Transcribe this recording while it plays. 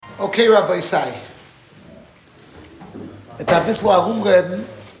Okay, Rabbi Sai. Et ein bisschen herumreden,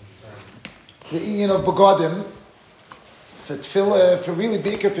 the Inyan of Begodim, for Tefillah, for really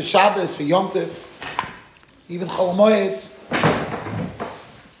big, for Shabbos, for Yom Tov, even Chol Hamoed.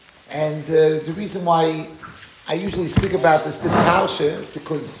 And the reason why I usually speak about this parsha is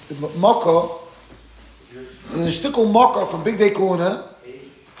because the Mokkah, there's a shtickle Mokkah from Big Day Kuna,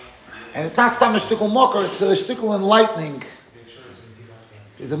 and it's not stam a shtickle Mokkah, it's a shtickle enlightening.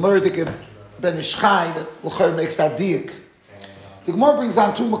 There's a murder Ben Ishchai that L'chor makes that diak. The Gemara brings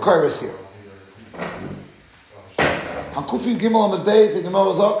down two Makaras here. On Kufi Gimel Amud Beis, the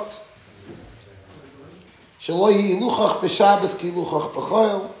Gemara sagt, Shelo hi luchach b'Shabbos ki luchach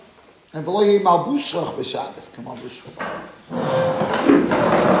b'choil, and v'lo hi malbushach b'Shabbos ki malbushach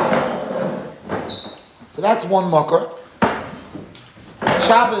b'choil. So that's one Makar.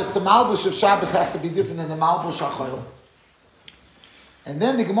 Shabbos, the malbush of Shabbos has to be different than the malbush achoil. And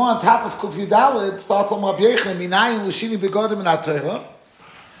then the Gemara on top of Kuf Yudalid starts on Rabbi Yechon, Minayin l'shini begodim in HaTorah.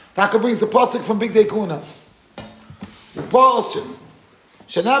 Taka brings the pasuk from Big Day Kuna.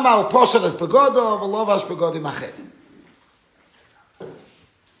 Shenama u'poshan es begodo v'lovash begodim achedim.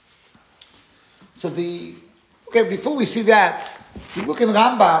 So before we see that, if you look in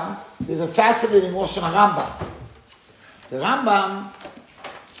Rambam, there's a fascinating Lashon Rambam.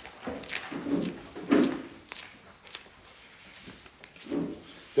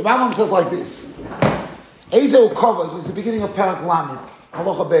 The Rambam says like this. Ezel Kova is the beginning of Parak Lamed.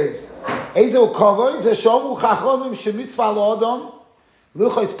 Halacha Beis. Ezel Kova is a shomu chachomim shemitzvah lo'odom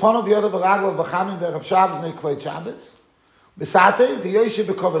luchos panav yodav v'raglav v'chamim v'erev Shabbos ne'kvod Shabbos b'satei v'yoshev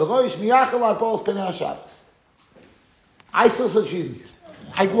b'koved roish miyachal ad polos penei HaShabbos. I saw such Yidden.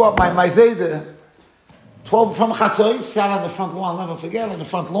 I grew up my Zayda 12 from Chatzois, sat on the front lawn, I'll never forget, on the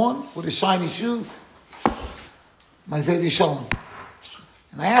front lawn with his shiny shoes. My Zayda Shalom.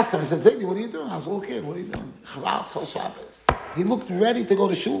 And I asked him, I said, Zaydi, what are you doing? I was a little kid, what are you doing? Chaval for Shabbos. He looked ready to go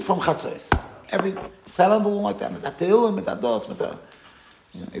to shul from Chatzois. Sat on the lawn like that, with that te'ilim, with that dos, with that.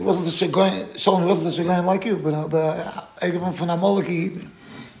 He wasn't such a guy, Shalom, he wasn't such a guy like you, but I give him from Amolaki.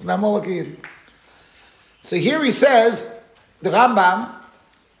 So here he says, the Rambam,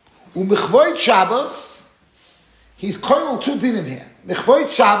 U'mechvoit Shabbos, he's kollel two dinim here. Mechvoit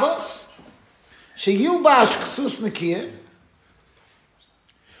Shabbos, sheyilbash ksus nekiyah,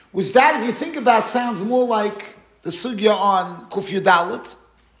 which that, if you think about, sounds more like the sugya on Kuf Yudalit.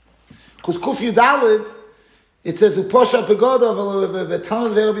 Because Kuf Yudalit, it says, U'poshat begoda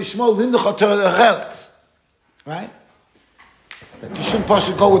v'tanad v'Rabbi Shmuel lindach Torah Eretz. Right? That you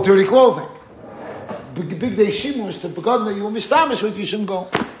shouldn't go with dirty clothing. Big day shimush, the begoda that you will mishtamish with, you shouldn't go.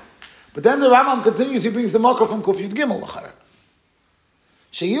 But then the Rambam continues, he brings the Mokkah from Kuf Yud Gimel l'chara.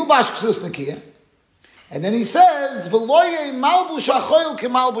 Sheyilbash ksus nekiyah. And then he says, "V'loye malbush achoil ke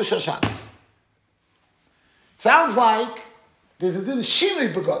malbush haShabbos." Sounds like there's a din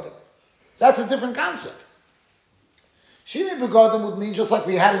shinui begodim. That's a different concept. Shinui begodim would mean just like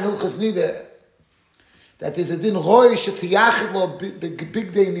we had in Hilchos Nida, that there's a din roy shetiyachid lo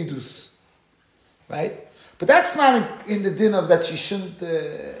big day nidus, right? But that's not in the din of that she shouldn't be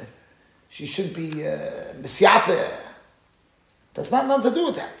misyape. That's not nothing to do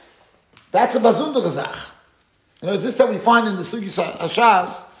with that. That's a bazundere zach. You know, this that we find in the Sugis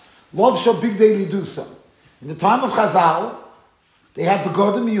Hashas, love shall big day lidusa. In the time of Chazal, they had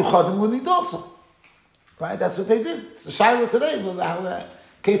begodim miyuchadim l'nidosa. Right? That's what they did. It's the Shiur today.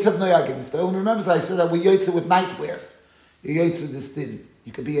 Kate said noyagim. If the owner remembers, I said that we yotze with nightwear. You yotze this din.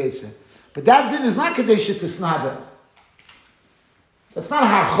 You could be yotze. But that din is not kadeshit tisnada. That's not a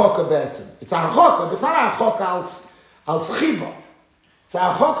harchoka betzim. It's a harchoka, but it's not a harchoka al schiba. It's a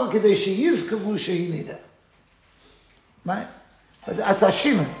harchoka kadei sheyizkavu sheyinida. Right? That's a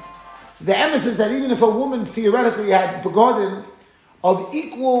shimon. The emes is that even if a woman theoretically had begodim of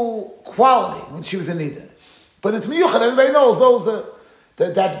equal quality when she was a nida, but it's miyuchad, everybody knows those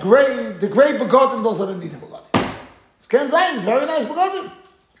the gray begodim, those are the nida begodim. Ken Zayin is very nice begodim.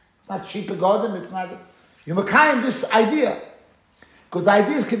 It's not cheap begodim. It's not. You makayim this idea. Because the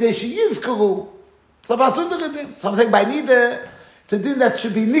idea is Kadesh Yizkaru. So I'm saying by nida, it's a din that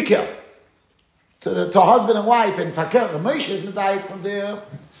should be nikel to husband and wife and fakir. Moshe is medayik from there.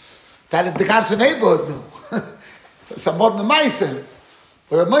 That the ganze neighborhood knew. Some modern meiser.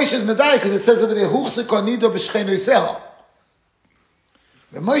 But Moshe is medayik because it says over there huchse konido b'shchenu yisrael.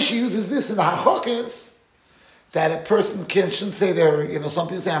 When Moshe uses this in the hachokes, that a person shouldn't say they're, some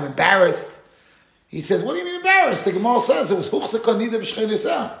people say I'm embarrassed. He says, what do you mean embarrassed? The Gemara says it was huchse konida b'shchein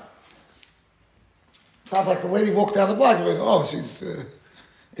yisrael. Sounds like the lady walked down the block and went, she's,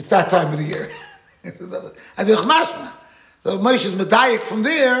 it's that time of the year. And the So Moshe is medayik from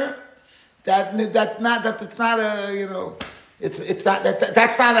there that it's not a, you know, it's not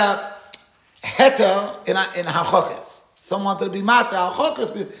that's not a heta in hachokas. Some wanted to be mata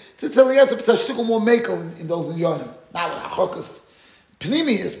hachokas, but it's a shtickle more mekel in those in yonim. Not with hachokas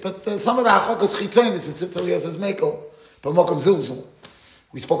pnimius, but some of the hachokas chitzonis in Tzitz Eliezer's mekel, but mokum zilzul.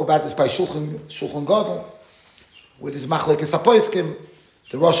 We spoke about this by Shulchan Gadol, with his machlekes hapoiskim.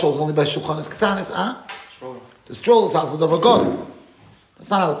 The Rosh is only by Shulchanis Ketanis, The stroll is also the Gadol. That's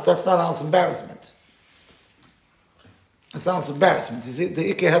not Al's embarrassment. That's Al's embarrassment.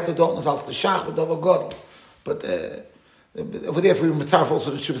 The Ikke Heter Dalton is also the Shach with the Gadol. But over there, if we mitzarf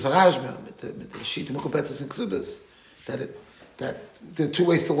also the Shuvas HaRashba, with the Shita Mukobetzes and Ksubas, that there are two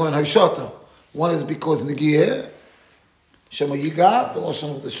ways to learn Hashata. One is because Negiyah, Shema Yigat, the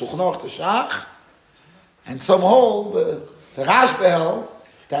Lashon of the Shulchan Aruch, the Shach, and some hold, the Rashba held,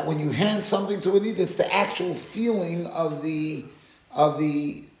 that when you hand something to a need, it's the actual feeling of the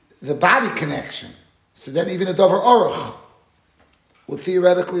body connection. So then even a Dover Aruch would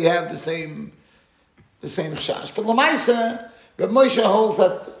theoretically have the same chash. But Lamaisa, Rabbi Moshe holds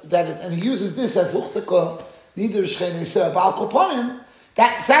that and he uses this as Luchsaka, neither Shchein Yisrael, Ba'al Koponim,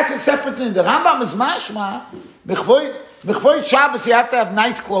 that's a separate thing. The Rambam is mashma, Mechvoid Shabbos, you have to have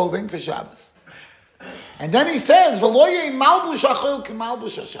nice clothing for Shabbos. And then he says, "V'loyei malbush achol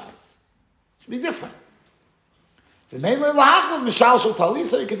k'malbush haShabbos." Should be different. V'meilei lahachmod mishal shel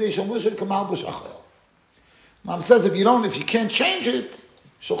talisa k'dei shemush k'malbush achol. Mom says if you can't change it,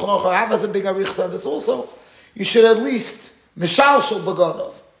 Shulchan Aruch has a big arichas on this also. You should at least mishal shel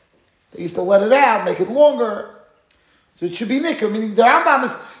begodov. They used to let it out, make it longer, so it should be nicker. Meaning the Rambam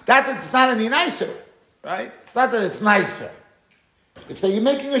is that it's not any nicer, right? It's not that it's nicer. It's that you're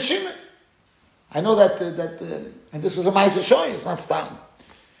making a shimon. I know that and this was a Ma'aser Shoy, it's not stam.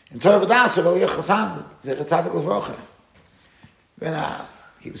 In Torah B'das, Rabbi Yochanan, Zechat Tzadik L'Vrocha, when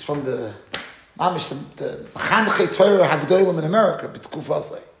he was from the Machanchei Torah Hagdolim in America,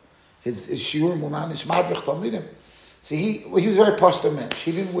 B'tkufasei. His Shiur Mamish Madrich Talmidim. See, he was a very poshter mensch.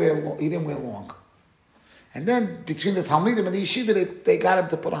 He didn't wear long. And then between the Talmidim and the yeshiva, they got him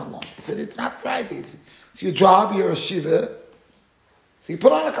to put on long. He said, "It's not Friday. It's your job. You're a shiva, so you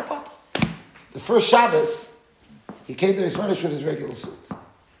put on a kapata." The first Shabbos, he came to his furnace with his regular suit.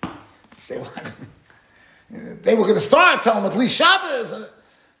 They were going to start, tell him at least Shabbos.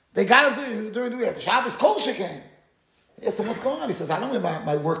 They got him during the week. The Shabbos kosher came. He asked him, "What's going on?" He says, "I don't wear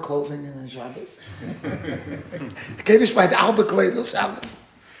my work clothing in Shabbos." Shabbos.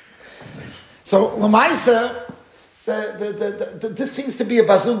 So, Lamaisa, this seems to be a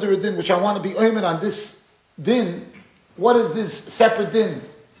Bazundar din, which I want to be oimed on this din. What is this separate din?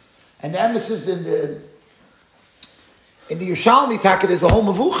 And the emphasis in the Yerushalmi Taket is a whole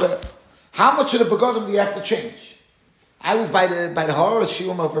mavucha. How much of the begodim do you have to change? I was by the horror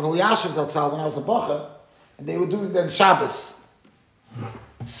shiur of Rav Elyashiv Zatzal when I was a bacher, and they were doing them Shabbos.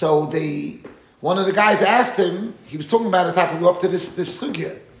 So one of the guys asked him, he was talking about it, we were up to this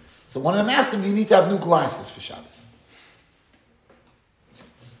sugya. So one of them asked him, "Do you need to have new glasses for Shabbos?"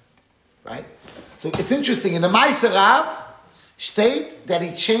 Right? So it's interesting. In the Ma'aser Rav state that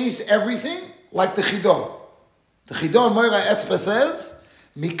he changed everything like the Chidor. The Chidor in Moira Etzba says,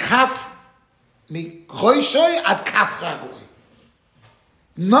 Michoishoy ad kaf ragoi.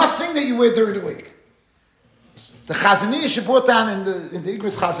 Nothing that you wear during the week. The Chazon Ish brought down in the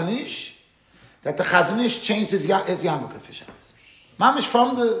Igros Chazon Ish that the Chazon Ish changed his yarmulke for Shabbos. Mamish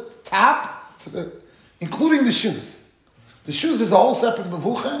from the top, including the shoes. The shoes is a whole separate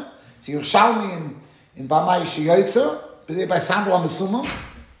mevucha. So Yerushalmi in Bamai Shiyotzer, by Sandal HaMesumah,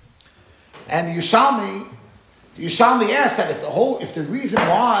 and the Yerushalmi asked that if the reason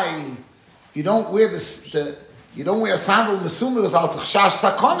why you don't wear you don't wear Sandal HaMesumah is al tzachshash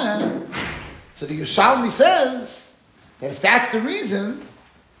sakona, so the Yerushalmi says that if that's the reason,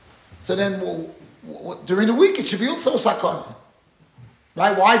 so then during the week it should be also sakona,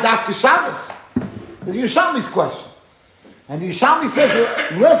 right? Why dafka Shabbos? The Yerushalmi's question. And the Yerushalmi says,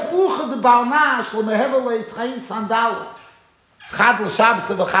 "Les ucha de balnash lemehevel leitchain sandal, chad l'Shabbos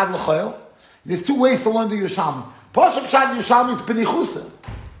and chad l'choil." There's two ways to learn the Yerushalmi. Pashup shad Yerushalmi is benichusa.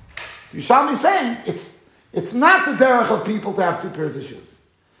 Yerushalmi is saying it's not the derech of people to have two pairs of shoes.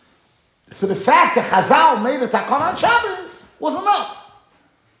 So the fact that Chazal made a takon on Shabbos was enough,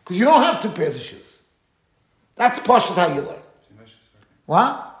 because you don't have two pairs of shoes. That's Pashup how you learn.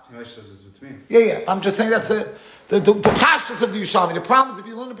 What? Yeah. I'm just saying that's the pashtus of the Yerushalmi. The problem is if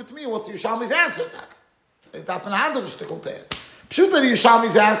you learn it to me, what's the Yerushalmi's answer? Pshuta, the Yerushalmi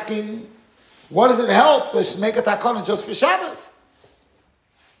is asking, what does it help to make a takana just for Shabbos?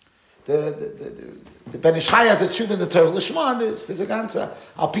 The The Ben Ish Chai has a tshuva in the Torah Lishma. There's a ganza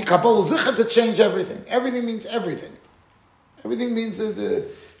al pi kabol zichar to change everything. Everything means everything. Everything means the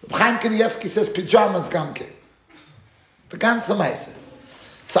Chaim Kanievsky says pajamas gamke. The ganza ma'aseh.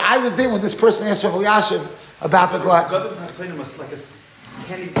 So I was there when this person asked Rav Elyashiv about the glass. God playing like a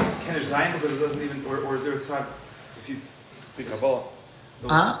can't Zion because it doesn't even or is there a side if you pick a ball. Is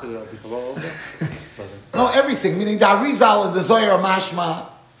there a pick a ball also? No, everything. Meaning the Arizal and the Zohar Mashma,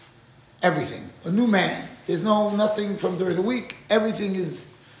 everything. A new man. There's nothing from during the week. Everything is,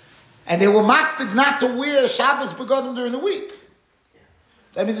 and they were makbid not to wear Shabbos begotten during the week.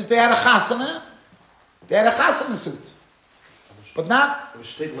 That means if they had a chasana, they had a chasana suit, but not.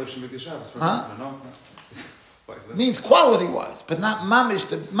 Means quality wise, but not mamish.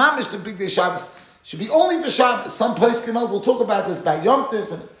 The big day Shabbos should be only for Shabbos. Some place came out. We'll talk about this by Yom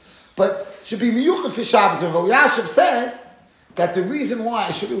Tov, but should be miyuchad for Shabbos. Rav Elyashiv said that the reason why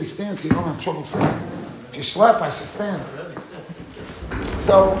I should really stand so you don't have trouble standing. If you schlep, I should stand.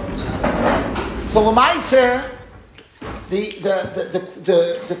 So Lamaisa,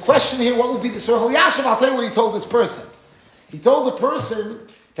 the question here, what would be this? So Rav Elyashiv, I'll tell you what he told this person. He told the person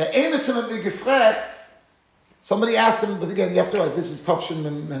that Emetz a big gefragt. Somebody asked him, but again, you have to realize this is Tavshin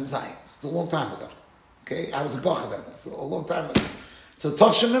Mem Zayin. It's a long time ago. Okay, I was a bacha then. It's a long time ago. So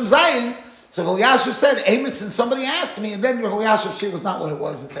Tavshin Mem Zayin. So Rav Elyashiv said, Emetz, and somebody asked me, and then Rav Elyashiv shit was not what it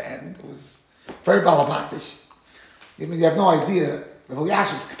was at the end. It was very balabatish. You have no idea. Rav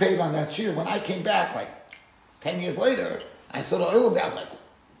Elyashiv's paid on that shiur. When I came back, like 10 years later, I saw the oil there. I was like,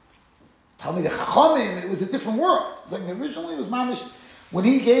 tell me the Chachamim. It was a different world. It's like originally it was mamish. When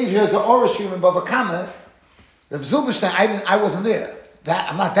he gave here the Orah shiur in Bava Kama, Rav Zilberstein, I wasn't there.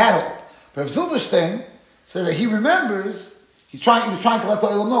 I'm not that old. But Rav Zilberstein said that he remembers. He was trying to let the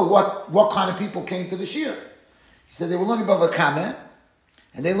oil know what kind of people came to the shiur. He said they were learning Bava Kama,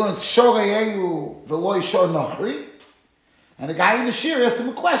 and they learned Shoreyehu Veloy Shor Nohri. And the guy in the shiur asked him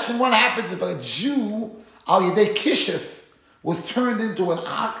a question: what happens if a Jew al Yedei Kishif was turned into an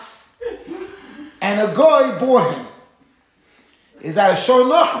ox, and a guy bought him? Is that a Shor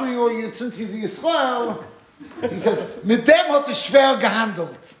Nohri, or since he's a Yisroel? He says, "Mit dem hat the Shver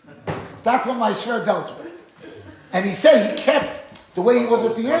gehandelt." That's what my Shver dealt with. And he said he kept the way he was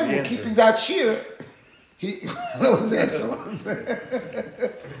at the end, with keeping that shiur. What was the answer?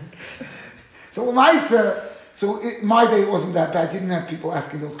 So my day it wasn't that bad. You didn't have people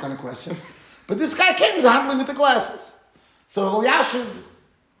asking those kind of questions. But this guy came, he was handling with the glasses. So Rav Elyashiv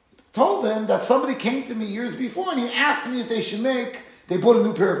told him that somebody came to me years before and he asked me if they bought a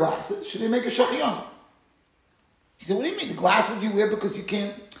new pair of glasses. Should they make a shachiyon? He said, what do you mean? The glasses you wear because he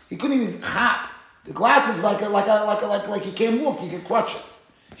couldn't even chop. The glasses like he can't walk, he get crutches.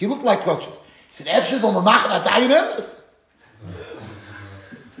 He looked like crutches. He said, Efshis on the machan atayin.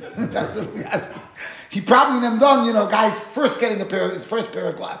 That's what he asked. He probably never done, guy first getting his first pair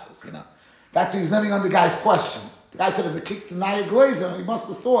of glasses, That's what he was naming on the guy's question. The guy said, if it kicked the Naya Glazer, he must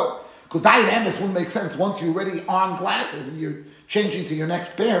have thought, because Dayan Emes wouldn't make sense once you're already on glasses and you're changing to your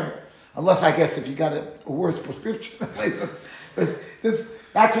next pair, unless I guess if you got a worse prescription. But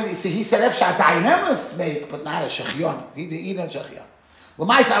that's what he said, Efshar Dayan Emes make, but not a Shechion. He didn't Shechion. Well,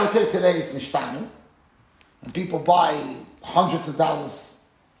 I would say today it's Nishtanu, and people buy hundreds of dollars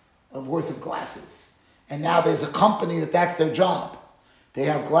of worth of glasses. And now there's a company that's their job. They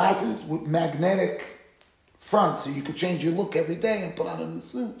have glasses with magnetic fronts, so you could change your look every day and put on a new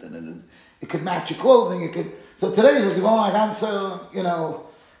suit, and then it could match your clothing. So today is agansa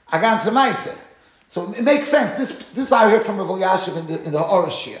ma'aseh. So it makes sense. This I heard from Rav Elyashiv in the Orah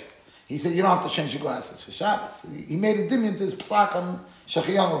shiur. He said you don't have to change your glasses for Shabbos. He made a dimyon to his psak on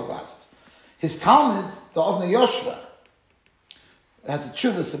shachiyon of glasses. His Talmud, the Ovnei Yoshua, has a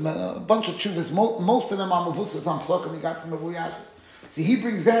bunch of tshuvas. Most of them are mavusas on psakim he got from Rav Elyashiv. So he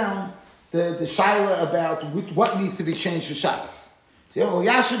brings down the shaila about what needs to be changed for Shabbos. So Rav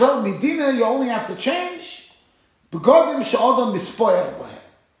Elyashiv held Medina, you only have to change begodim she'odam mispoyer b'hem.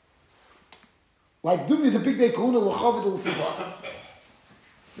 Like Dumi, the big day kahuna l'chavit l'sivas.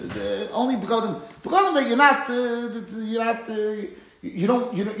 Only begodim that you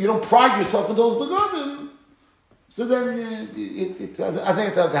don't pride yourself in those begodim. So then it's as I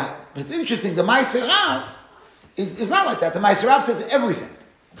tell God. But it's interesting. The Ma'aser Rav is not like that. The Ma'aser Rav says everything.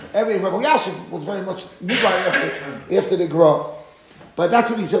 Every Rav Elyashiv was very much nidbar after the grow. But that's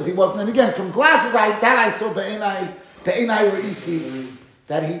what he says. He wasn't. And again, from glasses, I saw the Einai Reisi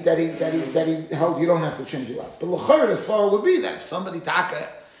that he held. You don't have to change your glasses. But l'chayr, the sorrow would be that if somebody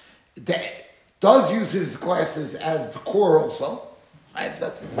does use his glasses as the core also, right?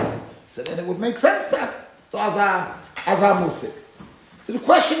 So then it would make sense that. So as a musik. So the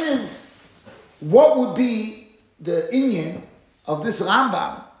question is, what would be the inyan of this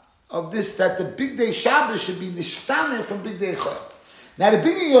Rambam, of this, that the big day Shabbos should be nishtane from big day Chol. Now the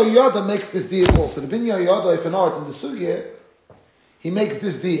Binyan Yoda makes this diak also. The Binyan Yoda, if an art in the Sugya, he makes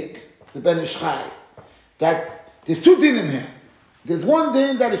this diak, the Ben Ish Chai, that there's two dinim here. There's one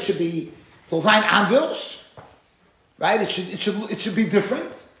din that it should be Tolzain Anders, right? It should be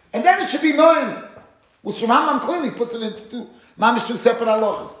different, and then it should be Noim, which Rambam clearly puts it into two separate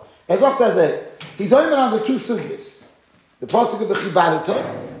halachas. As often as he's oimer on the two sugyas, the pasuk of the Chibarito,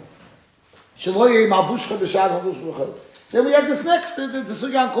 Shelo yeh malbushcha b'shad malbush b'chol. Then we have this next, the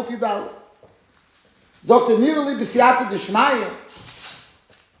sugya on Kuf Yudal. Zogt the nirali b'siyata d'shmaya,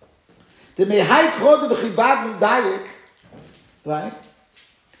 the mehai krod v'chibad l'dayek, right?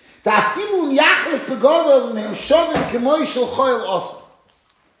 The afilu yachlef begodov mehem shovim k'moi shel choyel osma.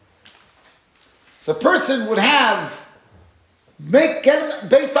 The person would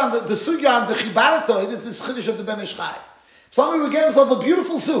based on the sugya on the Chibarato, it is this chiddush of the Ben Ish Chai. Somebody would get himself a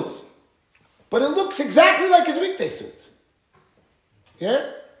beautiful suit, but it looks exactly like his weekday suit.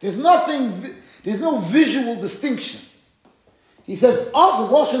 Yeah? There's no visual distinction. He says,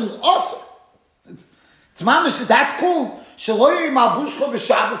 Loshen is awesome. It's mamish, that's called, Shaloye Malbushcha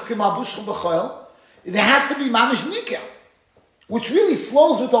b'Shabbos ke Malbushcha b'Chol. There has to be mamish nikah, which really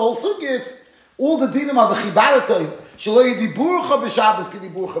flows with the whole sugya. All the dinim of the Chibarato, Shaloye Diburcha b'Shabbos ke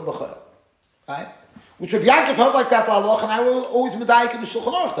Diburcha b'Chol. Right? Which Rabbi Yaakov held like that halacha, and I will always medayik in the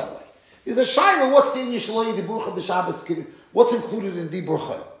Shulchan Aruch that way. There's a shayla, what's the inyan Shaloye Diburcha b'Shabbos, what's included in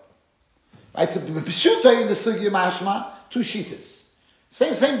Diburcha? Right, so b'shuta in the sugya mashma, two shitas.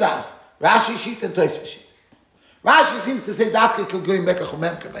 Same daf. Rashi sheet and Tosfos sheet. Rashi seems to say dafke could go in Mekach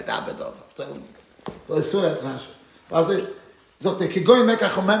Umemka by Dabedov. So Surah Rashi. Also, so they could go in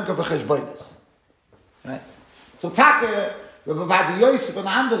Mekach Umemka for Cheshbonis. Right? So Taka, Rabbi Yosef and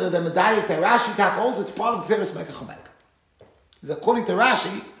andere, the medayik that Rashi Taka also, it's part of Xeris Mekach Umemka. Because according to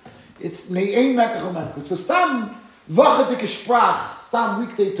Rashi, it's Me'ein Mekach Umemka. So some Vachatike Sprach, some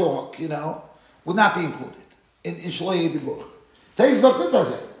weekday talk, would not be included in Shloye Dibuch. Teis doch nicht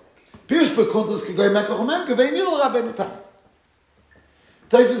das. Pirsch bekuntus ke goy Mekach Umemka, ve'en yil Rabbeinu Tam.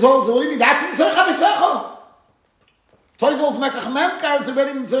 Teis is also, what do you mean? That's in Tzorcha V'tzecha. Teis holds Mekach Umemka, it's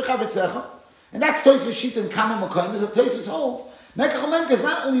already in Tzorcha V'tzecha. And that's Tosfos sheet in Kama Makom, is that Tosfos holds. Mekach Umemka is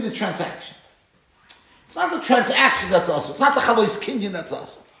not only the transaction. It's not the transaction that's awesome. It's not the Chalois Kinyan that's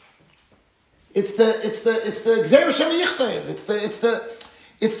awesome. It's the Gzeir Shem Yichtayev.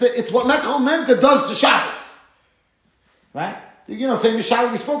 It's what Mekach Umemka does to Shabbos. Right? Famous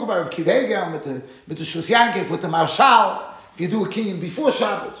Shabbos we spoke about Kivegel with the Shus Yankiv, with the Marshal. If you do a Kinyan before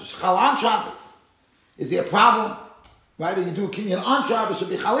Shabbos, Shechal on Shabbos, is there a problem? Right? If you do a Kinyan on Shabbos, should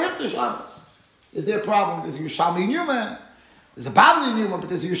be Chal after Shabbos. Is there a problem? There's a Yerushalmi in Yuma. There's a Babli in Yuma, but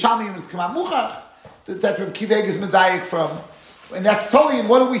there's a Yerushalmi in Yuma that's come out Muchach. That Reb Kiveg is medayik from. And that's totally, and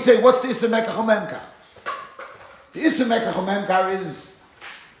what do we say? What's the Issa Mekach Umemka? The Issa Mekach Umemka is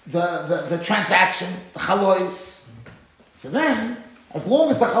the transaction, the Chalois. So then, as long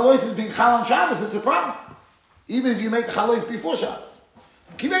as the Chalois is being Chal on Shabbos, it's a problem. Even if you make the Chalois before Shabbos.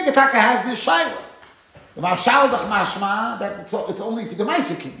 Kiveg Ataka has this Shaila. The Marshal Dach Mashma, that it's only for the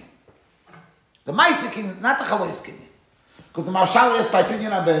Maisa Kinyan. The Maisa Kinyan, not the Chalois Kinyan. Because the Marshal is by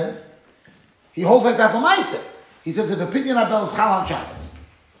Pinyan Abel, he holds like that for Maisa. He says if a Pinyan Abel is Chal on Shabbos,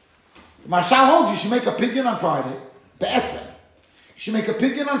 the Marshal holds you should make a Pinyan on Friday, Be'etzem. You should make a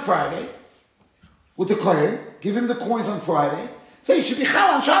Pinyan on Friday with the Kollel, give him the coins on Friday, say you should be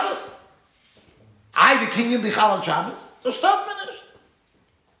Chal on Shabbos. I, the Kinyan, be Chal on Shabbos. So stop finished.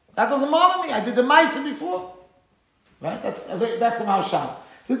 That doesn't bother me. I did the Maisa before. Right? That's the Marshal.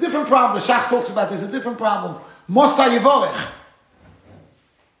 It's a different problem. The Shach talks about this. It's a different problem. Mosa Yevorech.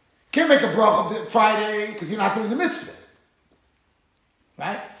 Can't make a bracha Friday because you're not doing the mitzvah.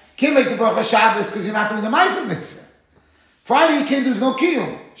 Right? Can't make the bracha Shabbos because you're not doing the Maisa mitzvah. Friday you can't do, there's no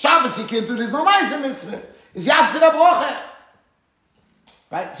kiyum. Shabbos you can't do, there's no Maisa mitzvah. It's Yafsida bracha.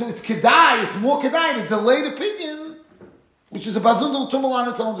 Right? So it's kedai, it's more kedai, the delayed opinion, which is a bazundal tumul on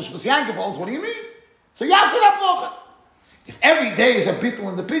its own. The Shvus Yankiv holds, what do you mean? So Yafsida bracha. If every day is a bittul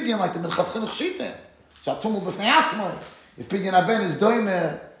in the pidyon, like the Minchas Chinuch Shita, Shatumul B'fnei Atzmai, if pidyon aben is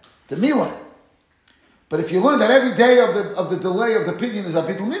doime to Milah. But if you learn that every day of the delay of the pidyon is a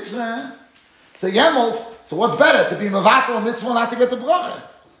bittul mitzvah, so Yemels, so what's better? To be mevatel a mitzvah, not to get the bracha.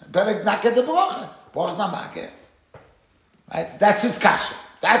 Better not get the bracha. Bracha's not makeh. Right? That's his kasha.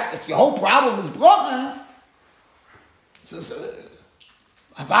 If your whole problem is bracha,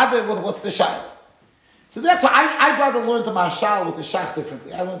 avada, what's the shayla? So that's why I'd rather learn the Marshal with the Shach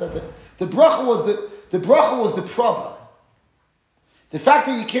differently. I learned that the bracha was the praba. The fact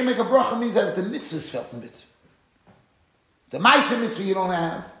that you can't make a bracha means that the mitzvah is felt in the mitzvah. The ma'aseh mitzvah you don't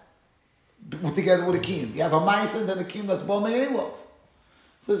have together with a kiyum. You have a ma'aseh and then a kiyum that's bo me'elov.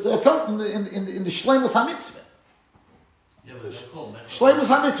 So it's felt in the shleimus ha-mitzvah. Yeah, but they're called Shleimus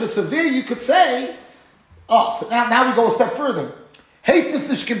ha-mitzvah. So there you could say, so now we go a step further. Heistus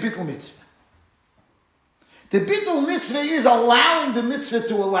nishkin bittul mitzvah. The bittul mitzvah is allowing the mitzvah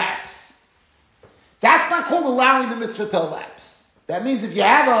to elapse. That's not called allowing the mitzvah to elapse. That means if you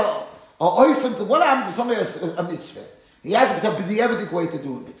have a oifen, what happens if somebody has a mitzvah? He has a b'di'evidik way to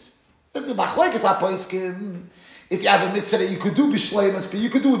do a mitzvah. The machlokes ha-poskim, if you have a mitzvah that you could do b'shleimus, but you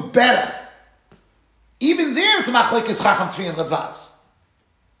could do it better. Even there, it's a machlokes chacham tzvi and Ravaz.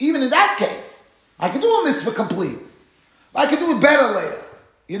 Even in that case, I could do a mitzvah complete. I could do it better later.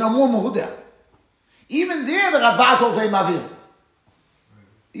 More muhudah. Even there, the Ravaz holds a mavir.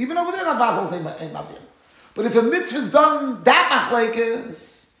 Even over there, Ravaz holds a mavir. But if a mitzvah is done, that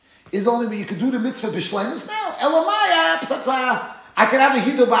machlokes is only when you could do the mitzvah b'shleimus now. Elamaya, I can have a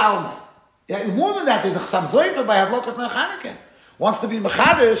hidu ba'alma. Yeah, more than that, there's a chasam zoifer by hadlokas ner Chanukah. Wants to be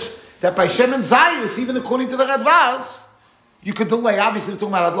mechadish that by Shem and Zayus, even according to the Radvaz, you could delay. Obviously, we're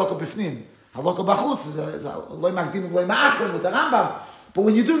talking about hadloka b'fnim. Hadloka b'chutz is loy makdim and loy ma'achron with the Rambam. But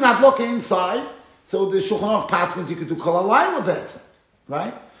when you're doing hadloka inside, so the Shulchan Aruch paskins, you could do kol halayla bet,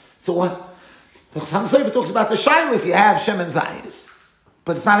 right? So what the chasam zoifer talks about the shayla if you have Shem and Zayus,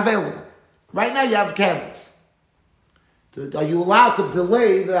 but it's not available. Right now, you have candles. Are you allowed to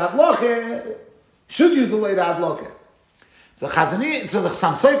delay the hadloka? Should you delay the hadloka? So the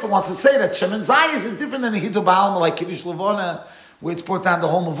Chasam Sofer wants to say that Shem and Zayis is different than a Hidu Ba'alma like Kiddush Levona, where it's brought down the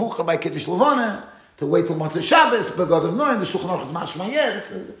whole Mavucha by Kiddush Levona, to wait till Motzei Shabbos, Begod of Noim, the Shulchan Aruch is Mashmayeh,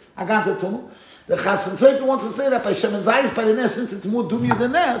 it's a ganze Tumul. The Chasam Sofer wants to say that by Shem and Zayis, by the Nes, since it's more Dumya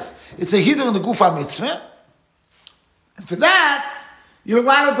than Nes, it's a Hidu in the Gufa Mitzvah, and for that, you're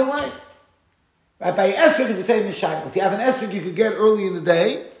allowed to delay. Right, by esrog is a famous shayla. If you have an esrog you could get early in the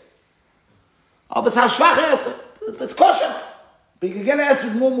day, but it's hashvach esrog. It's kosher. But you can get an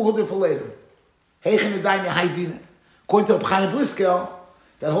esrog more muhudah for later. Heichen edayim haydina. According to Rabbi Chaim Briskel,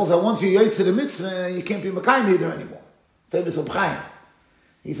 that holds that once you yotze the mitzvah, you can't be mekayim either anymore. Famous Rabbi Chaim.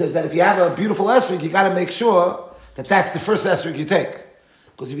 He says that if you have a beautiful esrog, you got to make sure that that's the first esrog you take.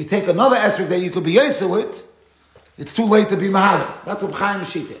 Because if you take another esrog that you could be yotze with, it's too late to be mahadah. That's Rabbi Chaim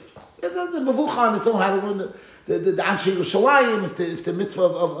Shita. There's a mevucha on its own how to learn the Anshe Yerushalayim. If the mitzvah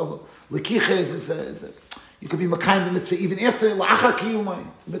of lekicha is you could be makayim the mitzvah even after la'achar kiyumay.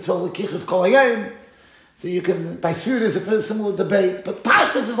 The mitzvah of lekicha is kol hayayim. So you can, by Shiur there's a similar debate, but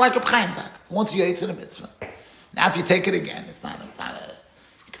pashtus is like a b'chaim tak. Once you eat in a mitzvah. Now if you take it again, it's not a,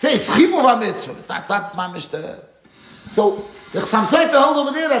 you can say it's chibuv ha-mitzvah. It's not mamish the, so the Chasam Sofer held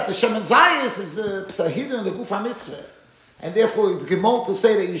over there that the Shem and Zayis is p'sahidu in the guf ha-mitzvah. And therefore, it's gemol to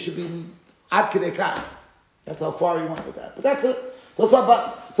say that you should be ad kedei kach. That's how far you went with that. But that's it. So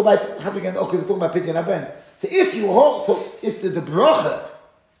by how we can? Okay, we're talking about pidyon haben. So if you hold, if the bracha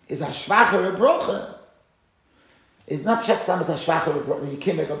is a shvacher bracha, it's not pshat stam. It's a shvacher bracha. You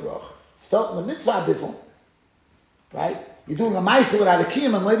can't make a bracha. It's felt in the mitzvah abizel, right? You're doing a ma'aseh without a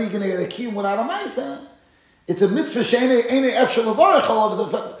kiyum, and later you're going to get a kiyum without a ma'aseh. It's a mitzvah she'enei efshel levarech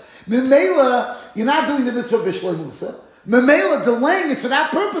olav. Memela, you're not doing the mitzvah b'shleimusa. Memela, delaying it for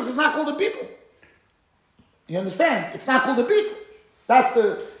that purpose is not called a bittul. You understand? It's not called a bittul. That's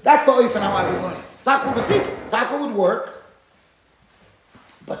the oifen how I would learn it. It's not called a bittul. Taka would work,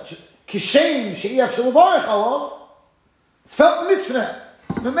 but kishem she'iyaf shelavarech alav, it's felt mitzvah.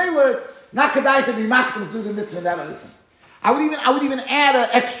 Memela, not kedai to be makdim to do the mitzvah that oifen. I would even add an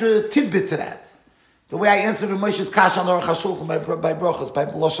extra tidbit to that. The way I answered Moshe's kash on Aruch HaShulchan by brachas, by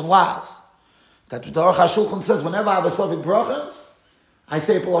Lashon Laz. That the Aruch HaShulchan says, whenever I have a Slavik brachas, I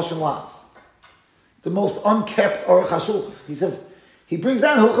say Lashon Laz. The most unkept Aruch HaShulchan. He says, he brings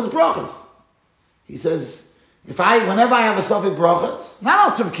down Hilchos brachas. He says, whenever I have a Slavik brachas, not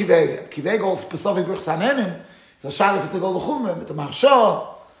also from Kiveg holds Slavik brachas hanenim, it's a shayla to go to Chumrim, but the Maharsha,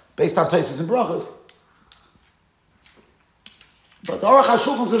 based on Taisus and brachas. But the Aruch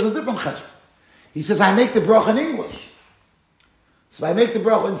HaShulchan says a different cheshbon. He says, I make the bracha in English. So I make the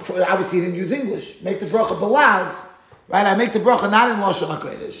bracha, obviously he didn't use English, make the bracha balaz, right? I make the bracha not in Lashon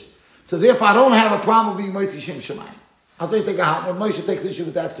HaKodesh. So therefore I don't have a problem being Moitzi Shem Shemayim. I'll say take a hot, when Moshe takes issue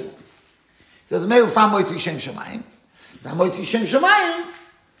with that too. He says, Meil is not Moitzi Shem Shemayim. It's not Moitzi Shem Shemayim.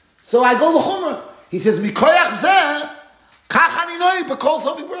 So I go to Chumrah. He says, Mikoyach zeh, kach ani noi, b'kol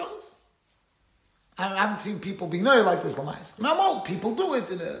sovik brachas. I haven't seen people be nerdy like this lamais. I'm old. People do it.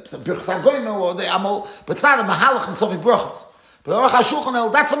 It's a birchas hagoymel or I'm old, but it's not a mahalach and sovik brachas. But Aruch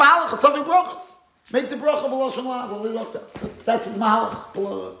HaShulchan, that's a mahalach and sovik brachas. Make the bracha b'lashon la. That's his mahalach.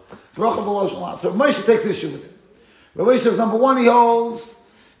 Bracha b'lashon la. So Moshe takes issue with it. Rabbi says, number one, he holds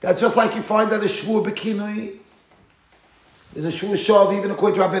that just like you find that a shvur b'kinoi, there's a shvur shav, even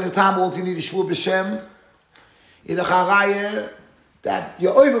according to Rabbeinu Tam, holds you need a shvur b'shem. In the charaya, that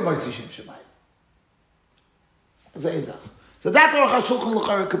you're over Moshe Shem Shemayim. So that Aruch HaShulchan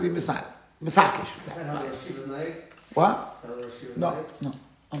L'chara could be misakish. What? No.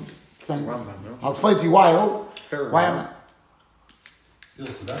 I'm just saying. I'll explain to you why. Why am I? I'm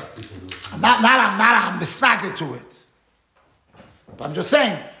misnaged to it. But I'm just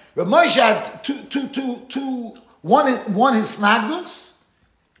saying, Rav Moshe had one his snagdus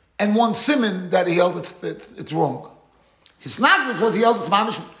and one simon that he held it's wrong. His snagdus was he held it's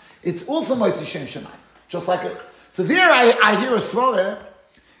mamish. It's also Moshe Shem Shemayim. Just like it. So there I hear a svara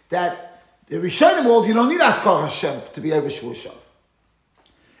that the Rishonim world you don't need Askar Hashem to be over Shvur Shav.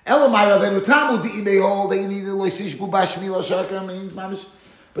 Elamai Rabbeinu Tam they hold that you need a loisish bubashmila shakar means mamish.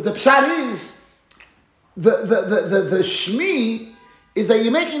 But the pshat is the shmi is that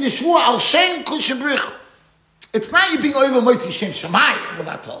you're making the shvur al shem kol shebrich. It's not you being over Moshe Shem Shemayim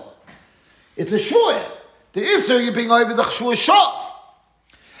without Torah. It's a shvur. The Isser you're being over the Shvur Shav.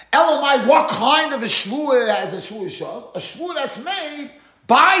 Elamai, what kind of a shvur as a shvur shav? A shvur that's made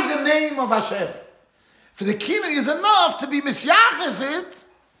by the name of Hashem. For the kina is enough to be misyaches it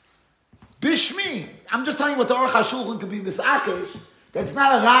bishmi. I'm just telling you what the Aruch HaShulchan could be misakish. That's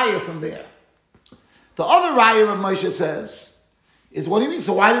not a raya from there. The other raya of Moshe says is what do you mean?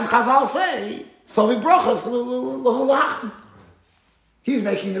 So why didn't Chazal say Sovik brachas l'halach? He's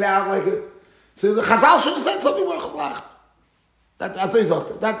making it out like it. So the Chazal should have said Sovik brachas l'halach. That's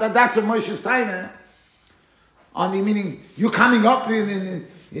what that's what Moshe's time on the meaning. You're coming up in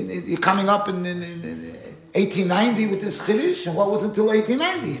 1890 with this chiddush, and what was until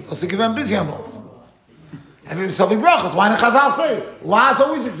 1890? Also given busy amounts. Having Sovik brachas. Why didn't Chazal say? Laws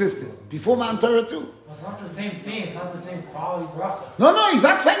always existed before Mount Torah too. It's not the same thing. It's not the same quality bracha. No, he's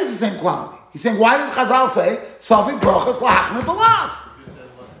not saying it's the same quality. He's saying why didn't Chazal say Sovik brachas lahachmer b'las?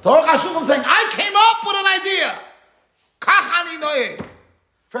 Torah HaShulchan saying I came up with an idea. Kachani noeg.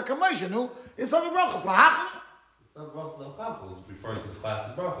 For Kamoshe, it's Sovik brachas lahachmer. Sovik brachas lahachmer is referring to the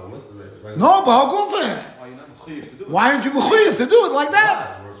classic bracha. No, but how good for him? Why aren't you mechuyev to do it like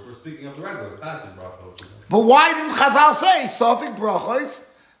that? We're speaking of the regular classic bracha. But why didn't Chazal say Sovik brachas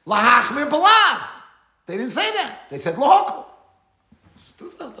lahachmer b'las? They didn't say that. They said lahokol.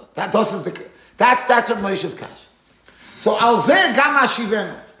 That's what Moshe's kash. So al zeh gam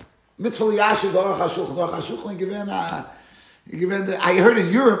hashivenu mitzvah liyashiv Aruch HaShulchan given. I heard in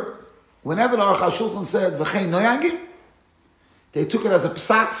Europe whenever the Aruch HaShulchan said v'chein noyagim, they took it as a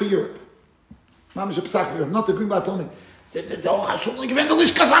psak for Europe. Mamish a psak for Europe. Not the Greenbaum told me the Aruch HaShulchan given the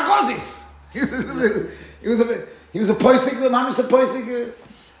lishkas hakozis. He was a poisik. Mamish a poisik.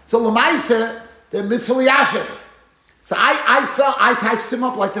 So l'maisa the mitzvah liyashiv. So I felt I touched him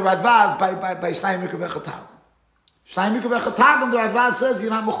up like the Radvaz by Shnai Mikra V'Chatagim. Shnai Mikra V'Chatagim, the Radvaz says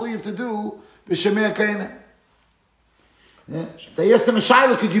you're not mechuyev to do b'shemir kaina. They asked him a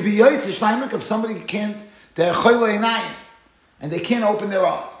shayla, could you be yoytz Shnai Mikra if somebody can't? They're choyle einayim and they can't open their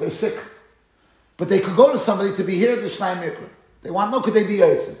eyes. They're sick, but they could go to somebody to be here at the Shnai Mikra. They want to know could they be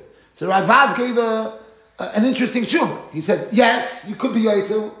yoytz. So the Radvaz gave an interesting tshuva. He said yes, you could be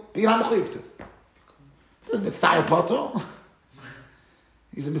yoytz, but you're not mechuyev to. He's a mitzvah poto.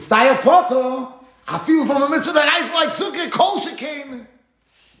 He's a mitzvah poto. I feel from a mitzvah that I like sukkah, kol shekain.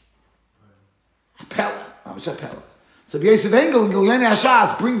 A pella. I'm a pella. So Yosef Engel in Gilyoni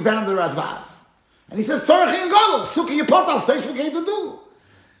Hashas brings down the Radvaz. And he says, Tzorach in Godel, sukkah yipotal, teishu kain to do.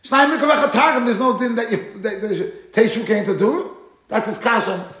 Shnai Mikra V'Chatagim, there's no din that teishu kain to do. That's his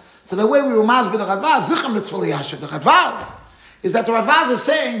kasha. So the way we were masbid the Radvaz, zichem mitzvah liyashiv, the Radvaz, is that the Radvaz is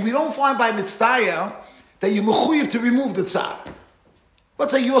saying, we don't find by mitzvah that you're mechuyev to remove the tsar.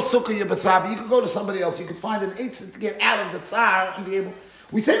 Let's say your sukkah, your batzar, but you could go to somebody else. You could find an eitzah to get out of the tsar and be able.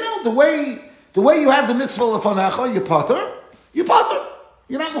 We say no. The way you have the mitzvah lefanecha, you potter. You're not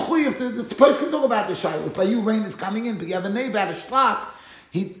mechuyev to. The person can talk about the shayla. If by you rain is coming in, but you have a neighbor at a shlach,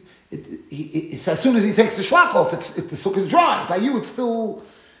 it's as soon as he takes the shlach off, if the sukkah is dry. By you, it's still.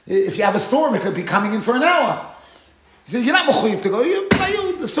 If you have a storm, it could be coming in for an hour. He said, you're not mechuyev to go.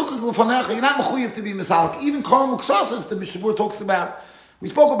 The sukkah l'fanecha, you're not mechuyev to be misalik. Even kol muksasas, the Mishabur talks about. We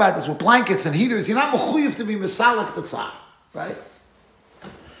spoke about this with blankets and heaters. You're not mechuyev to be misalik the tzar, right?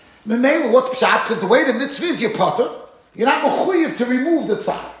 The name, what's pshat? Because the way the mitzvah is your potter, you're not mechuyev to remove the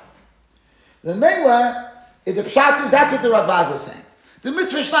tzar. The mela, the pshat is that's what the Radvaz is saying. The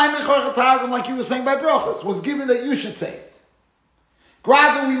mitzvah Shnai Mikra V'Chatagim, like you were saying by brachas, was given that you should say it.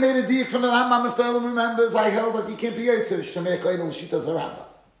 Gradly, we made a diak from the Rambam. If the Elam remembers, I held that you can't be Yotzer Shemei Kohen L'Shita Zaramba.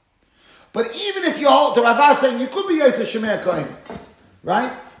 But even if you hold, the Rava is saying you could be Yotzer Shemei Kohen,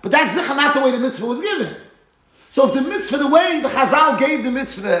 right? But that's not the way the mitzvah was given. So if the mitzvah, the way the Chazal gave the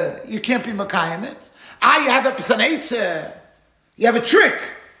mitzvah, you can't be Makayim it. You have a Pesanetzer. You have a trick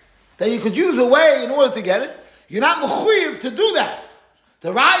that you could use a way in order to get it. You're not mechuyev to do that.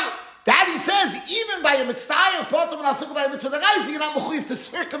 The right, Daddy says, even by a mitzvah, by a mitzvah, you're not mechuyev to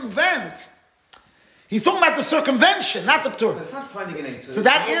circumvent. He's talking about the circumvention, not the Torah. It's not finding an answer. So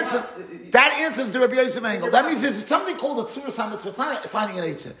that answers the Rabbi Yosef angle. That means there's something called a Tzuras HaMitzvah. It's not finding an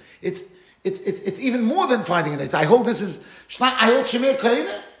answer. It's even more than finding an answer. I hold Shemei Kohen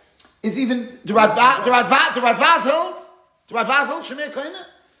is even the Radvaz held Shemei Kohen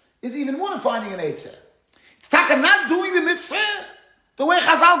is even more than finding an answer. It's taka not doing the mitzvah the way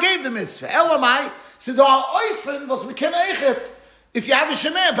Chazal gave the mitzvah. Elamai, so there are oifen was we can eichet if you have a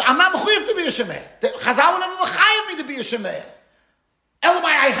shemeh, but I'm not mechuyev to be a shemeh. Chazal will never mechayev me to be a shemeh. Elamai,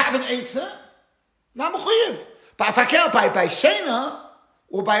 I have an eitzah, not mechuyev. But if I care by Shena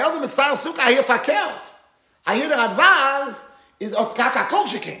or by other mitzvah sukkah, I hear fakert. I hear the Radvaz is of kaka kol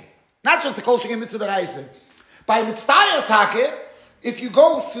shekin, not just the kol shekin mitzvah deraisa. By mitzvah take. If you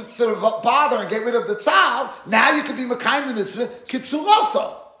go to bother and get rid of the tzav, now you could be mekayim the mitzvah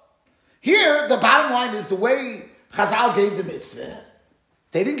kitzuroso. Here, the bottom line is the way Chazal gave the mitzvah.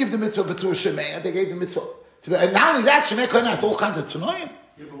 They didn't give the mitzvah b'tur shemei. They gave the mitzvah. And not only that, shemei kohen has all kinds of tzunoim.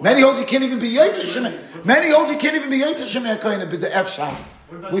 Many hold you can't even be yotzer shemei. Many hold you can't even be yotzer shemei kohen but the f sham.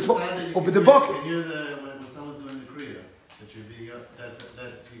 We spoke over the book. When you're when someone's doing the kriya, that you be that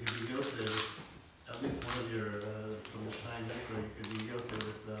you can be yotzer. At least one of your from the Shine Nekra, you could be yotzer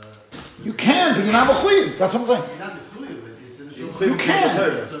with. You can, but you're not mechuyev. That's what I'm saying. You're not mechuyev, but it's in the shul. You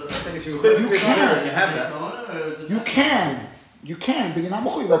can. So I think if you can. You have that. You can, but you're not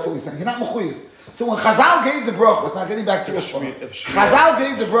mechuyev. That's what he's saying. You're not mechuyev. So when Chazal gave the brachos, now getting back to Yisroel, Chazal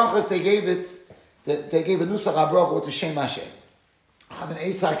gave the brachos. They gave a nusach habrach with the Shem Hashem. I have an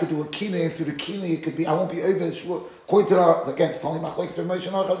eitzah. I could do a kina through the kina. It could be. I won't be over. According to the against Tony Machlokes for Moshe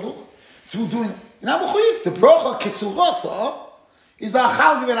Nachal. Through doing, you're not mechuyev. The bracha kitzurasa is the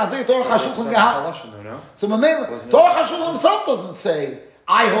achal given azay Torah Chashulchan Gehal. So Torah Chashulchan himself doesn't say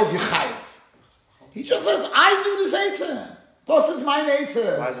I hold you chayiv. He just says I do this eitzah. This is my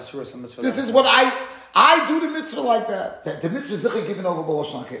eitzah. Why is it Tzuras HaMitzvah? This is what I do the mitzvah like that. The mitzvah is not given over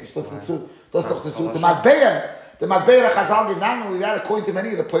B'Lashon HaKodesh. That's doch the suit. The matbeir Chazal give not only that, according to many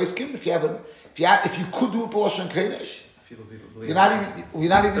of the poskim, if you could do it B'Lashon HaKodesh. You're not even.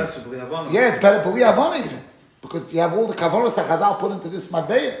 Yeah, it's better b'li havana even because you have all the kavaros that Chazal put into this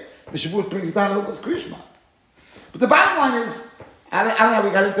matbeya. Mishabur brings down Hilchos Krishma. But the bottom line is, I don't know how we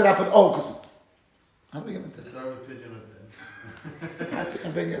got into that, but because how do we get into that? Start with pigeon of it.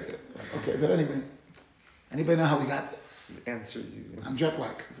 Okay, but anyway, anybody know how we got there? The answer you. I'm jet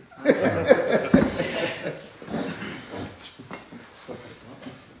lag.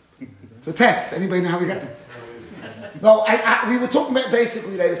 It's a test. Anybody know how we got there? No, we were talking about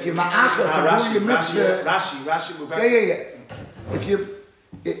basically that if you're ma'acher for your mitzvah, Rashi, we're back. Yeah. If you,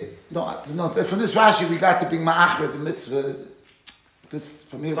 from this Rashi we got to be ma'acher the mitzvah. This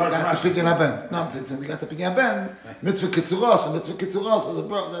from here we got to pidyon haben. No, I'm saying we got to pidyon haben. Mitzvah kitzuros and mitzvah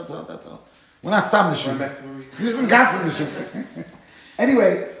kitzuros. That's all. We're not stopping the shul. We just been got the shul.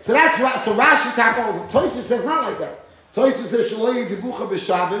 Anyway, so Rashi tackles. Tosfos says not like that. Tosfos says shloyi divucha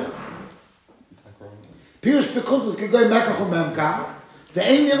b'Shabbos. Pirush bekuntus gegoy mekach memka. The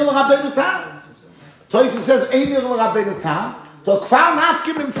ein nirel Rabbeinu Tam. Tosfos says ein nirel Rabbeinu Tam. To kvar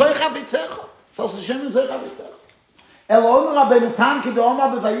nafkim im tzeicha b'tzecha. Das ist schön im tzeicha b'tzecha. Elon Rabbeinu Tam ki de'oma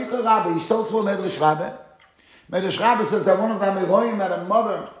b'vayikol Rabbi. He tells for Medrash Rabbi. Medrash Rabbi says that one of them Eroim had a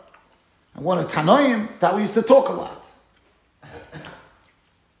mother and one of Tanoim that we used to talk a lot.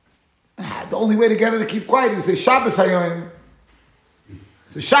 The only way to get her to keep quiet is to say Shabbos Hayoim.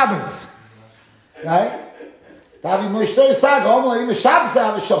 It's Shabbos. Right? Davi Moshe Sag, Omla Im Shabbos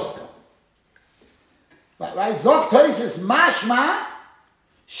Have Shoska. Right? Zok Tosfos Mashma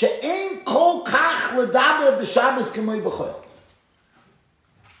she'ein kol kach ledaber b'Shabbos k'moi b'choil.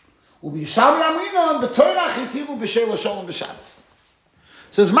 U'b'Yishav Yaminon b'Torah chitivu b'Shel Shalom b'Shabbos.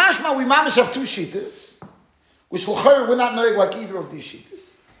 So it's mashma we mamish have two shittas, which l'chayr we're not knowing like either of these shittas.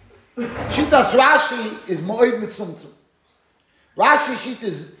 Shittas Rashi is moed mitzumtzum. Rashi shit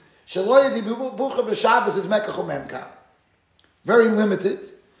is shaloy di bucha b'Shabbos is mekach u'memka. Very limited.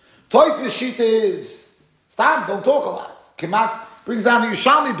 Tosfos shit is stop, don't talk a lot. Kemat brings down the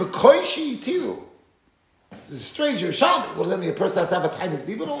Yerushalmi b'koishi yitiru. This is a strange Yerushalmi. What does that mean? A person has to have a tiny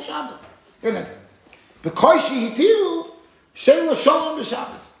divot all Shabbos. B'koishi yitiru Sheila Shalom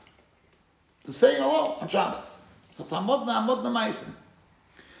b'Shabbos. To say hello on Shabbos. So it's Amodna Ma'asim.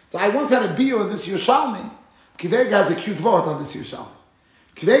 So I once had a beer on this Yerushalmi. Kivega has a cute word on this Yerushalmi.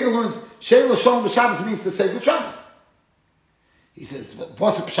 Kivega learns Sheila Shalom b'Shabbos means to say good Shabbos. He says,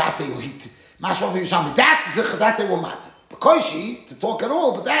 "What's a pshat yohit? Mashma b'Yerushalmi. That they will matter. Bekoishi to talk at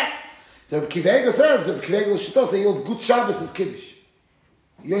all, but that." So Kivega says, Kivega l'shita say good Shabbos is Kiddush.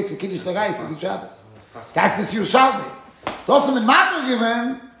 Yoitz Kiddush l'gais is good Shabbos. That's this Yerushalmi. Doesn't in matter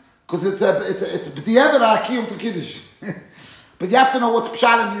given because it's a b'diavad akiyum for Kiddush. But you have to know what's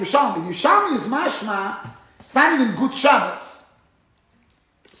pshat in the Yerushalmi. Yerushalmi is mashma. It's not even good Shabbos.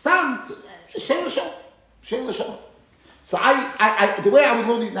 It's not Sheila Shalom. So I the way I would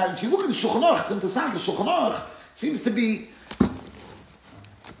learn it now, if you look in the Shulchan Aruch, it's interesting. The Shulchan Aruch seems to be, it's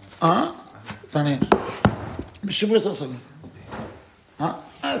not here. Mishimur is also good.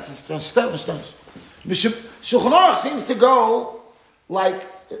 It's strange. Shulchan Aruch seems to go like,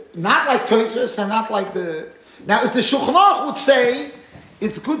 not like Tosfos and not like the. Now, if the Shulchan Aruch would say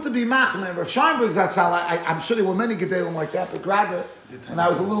it's good to be machmer, Rav Scheinberg Zatzal, I'm sure there were many gedolim like that, but rather, when I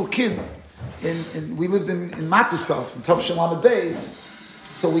was a little kid, we lived in Matustov, in Tov Shalom Beis,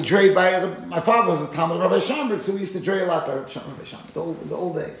 so we drayed by, my father was a Talmud of Rabbi Scheinberg, so we used to dray a lot by Rabbi Scheinberg, the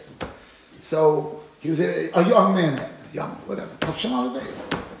old days. So, he was a young man then, whatever, Tov Shalom Beis.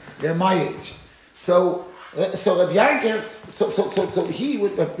 They're my age. So Rabbi Yankiv, so he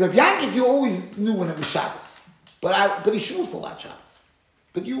would, Rabbi Yankiv, you always knew when it was Shabbos. But he shulzed a lot Shabbos.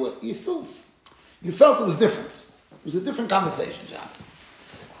 But you felt it was different. It was a different conversation, Shabbos.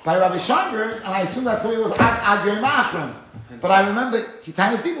 By Rabbi Scheinberg, and I assume that's the way it was Ad Yom Achron. But I remember, he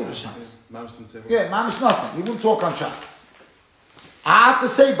time his people with Shabbos. Yeah, mamish nothing. He wouldn't talk on Shabbos. I have to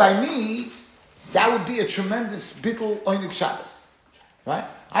say, by me, that would be a tremendous bittul oinik Shabbos. Right?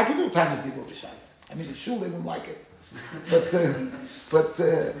 I could do time his people with Shabbos. I mean, the shul, they wouldn't like it. But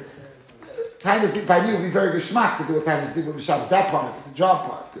time is, by me, it would be very geschmack to do a time is dibur b'Shabbos, that part of it, the job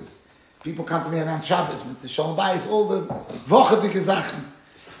part, because people come to me around Shabbos with the Shalom Bayis, all the wochedike Sachen.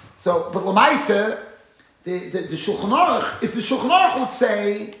 So, but Lamaisa, the Shulchan Aruch, if the Shulchan Aruch would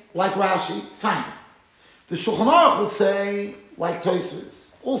say, like Rashi, fine. The Shulchan Aruch would say, like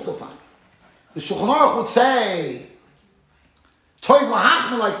Tosfos, also fine. The Shulchan Aruch would say, Toiv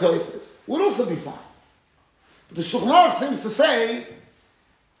lahachmer like Tosfos, would also be fine. But the Shulchan Aruch seems to say,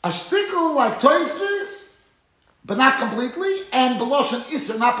 a shtickle like Tosfos, but not completely, and Beloshen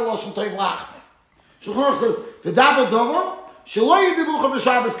Isser, not Beloshen Toiv lahachmer. Shulchan Aruch says, V'daber dovo, shelo yidibucha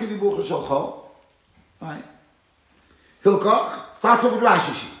b'Shabbos ki dibucha shalcho. Right? Hilchos starts off with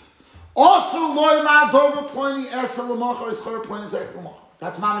Rashi sheet. Also loy ma dover ploni esel l'mocher is chor ploni zech l'mocher.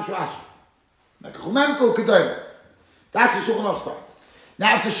 That's mamish Rashi. Mekachumemko kedover. That's the Shulchan Aruch starts.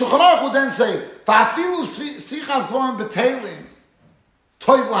 Now, if the Shulchan Aruch would then say, "Va'afilu sichas dvorim betelim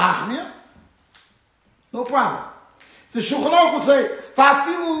toiv lahachmir," no problem. If the Shulchan Aruch would say,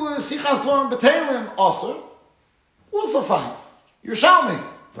 "Va'afilu sichas dvorim betelim aser," also fine. Yerushalmi,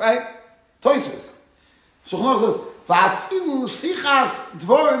 right? Tosfos. Shulchan Aruch says, "Va'afilu sichas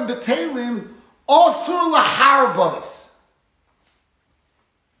dvorim betelim aser laharbos."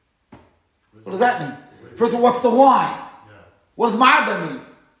 What does that mean? First of all, what's the line? What does marba mean?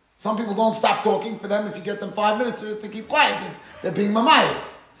 Some people don't stop talking. For them, if you get them 5 minutes to keep quiet, they're being mamayit.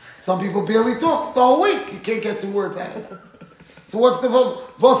 Some people barely talk the whole week. You can't get 2 words out of them. So what's the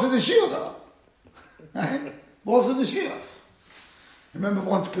voss of the Shiur? Right? Voss of the Shiur. Remember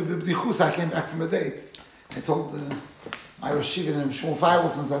once, I came back from a date. I told my Rosh Yeshiva and Shmuel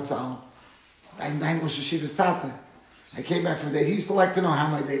Feilson, that's all. I'm Rosh Yeshiva's Tate. I came back from a date. He used to like to know how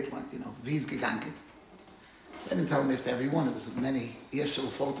my date went, if he's gegangen. I didn't tell him if to everyone, it was many Yeshel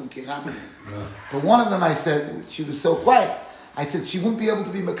Fotum Kirami. But one of them I said, she was so quiet. I said she wouldn't be able to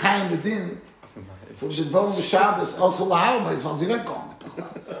be Mekayim the Din. So the Dvorim Shabbos also Lahalma is Van Ziret.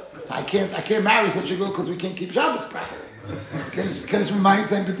 So I can't marry such a girl because we can't keep Shabbos practice. Can it remind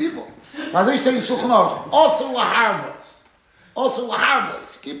same the people? As I say in Shulchan Aruch, also Laharbos. Also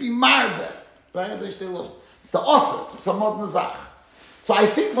Laharbos. You can't be married. Right? As I say, it's the Osir. It's a modern Zach. So I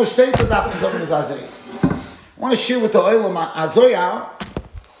think for state that happens over the Zazay. I want to share with the Olam Azoyah,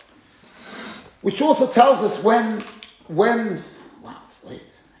 which also tells us when, wow, it's late.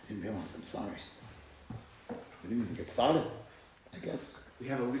 I didn't realize, I'm sorry. We didn't even get started, I guess. We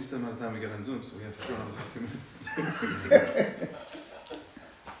have at least the amount of time we get on Zoom, so we have to run another 15 minutes.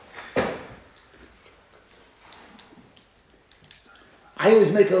 I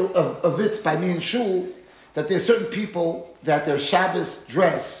always make a vitz by me in shul that there's certain people that their Shabbos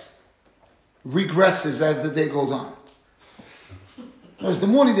dress regresses as the day goes on. As the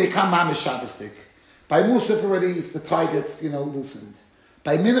morning they come mamish Shabbosdik, By Musaf already, the tie gets, loosened.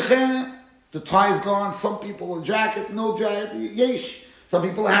 By Mincha, the tie is gone. Some people a jacket, no jacket, yesh. Some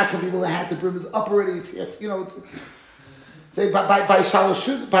people a hat, the brim is up already. It's say by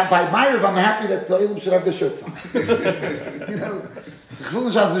Shaloshut, by Ma'ariv, I'm happy that the Ilum should have the shirts on.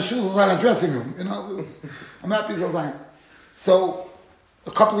 The shoes are in a dressing room. I'm happy as I. So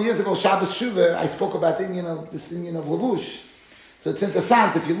a couple of years ago, Shabbos Shuvah, I spoke about this Indian of Lavush. So it's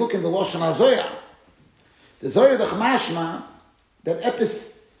interesting, if you look in the Lashon HaZoya, the Zoya the Chamashma, that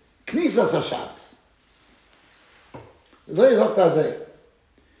Epis Knisas HaShabbos. The Zoya is up to Zoya.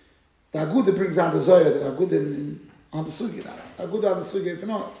 The Agudah brings down the Zoya, the Agudah on the Sugi now. The Agudah on the Sugi, if you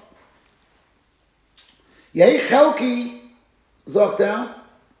know it. Yehi Chelki, sagt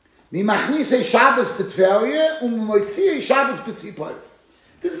Mi machnise Shabbos betverje, moitzie Shabbos betzipor.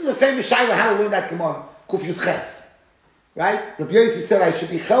 This is a famous shayla how to learn that Gemara, Kuf Yud Ches. Right? Rabbi Yossi said I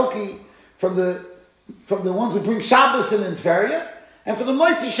should be Chelki from the ones who bring Shabbos in Tverya, and for the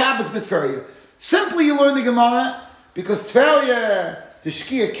Moitzi Shabbos B'Tverya. Simply you learn the Gemara, because Tverya, the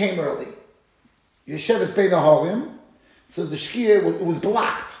Shkia came early. Yesheves Bein HaHorim, so the Shkia was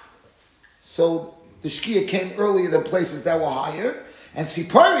blocked. So the Shkia came earlier than places that were higher, and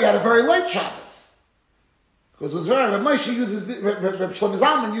Tzipori had a very late Shabbos. Because it was very, Reb Moshe uses, Reb Shlomo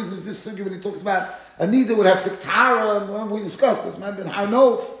Zalman uses this sugi when he talks about a Nida would have Sektara, remember we discussed this, remember in Har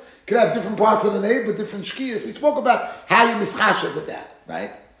Nof, could have different parts of the neighbor, different shkiyas. We spoke about how you mischashav with that,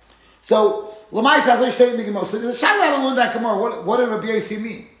 right? So, Lamai says, so there's a shayla to learn that Gemara. What did Rabbi Yossi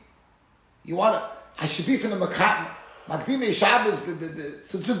mean? I should be from the Makdimei Shabbos,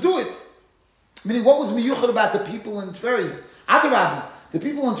 so just do it. Meaning, what was miyuchad about the people in Tverya? Adarabah, the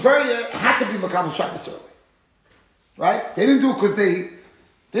people in Tverya had to be Makabel Shabbos early, right? They didn't do it because they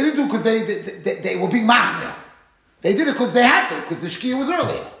were being machmir. They did it because they had to, because the shkia was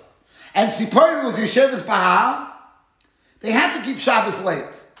earlier. And Sipori was Yesheves Bahal. They had to keep Shabbos late.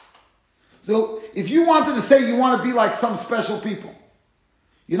 So if you wanted to say you want to be like some special people,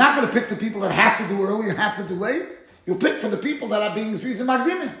 you're not going to pick the people that have to do early and have to do late. You'll pick from the people that are being Zriz and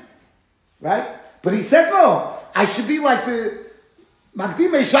Magdimin. Right? But he said, no, I should be like the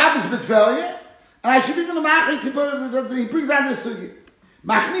Magdimei Shabbos B'Tverya, and I should be from the Machnik. He brings out this sugi.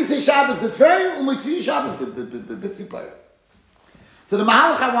 Machnise Shabbos B'Tverya, Umitzi Shabbos B'Tzipor. So the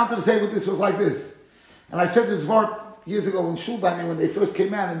Mahalach I wanted to say with this was like this. And I said this word years ago in Shul by me when they first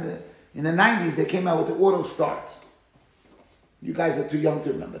came out in the 90s, they came out with the auto start. You guys are too young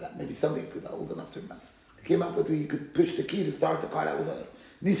to remember that. Maybe some of you are old enough to remember. They came out with where you could push the key to start the car. That was a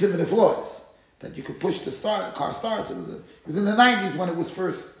Nissan in the floors. That you could push the car starts. It was in the 90s when it was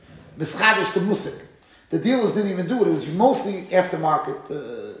first mischadish to musik. The dealers didn't even do it. It was mostly aftermarket,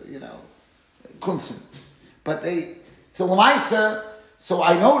 kunsim. But so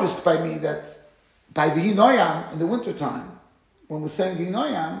I noticed by me that by the Hinoyam in the wintertime, when we're saying the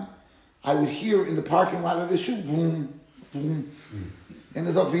Hinoyam, I would hear in the parking lot of the shul, boom, boom. And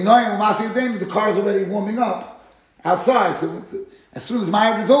there's a Hinoyam, the car's already warming up outside. So as soon as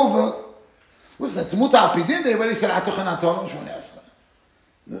Ma'ariv is over, listen, it's Muta Apidin, they already said, Atochan Atonam Shmoneh.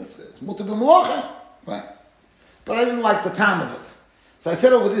 It's Muta B'Melocha, right? But I didn't like the time of it. So I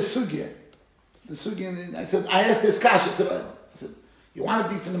said over this sugya, I asked this kasha to them. I said, you want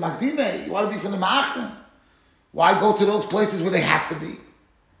to be from the Magdimeh? You want to be from the Ma'achim? Why go to those places where they have to be? And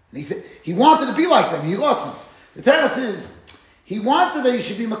he said, he wanted to be like them. He lost them. The teretz is, he wanted that he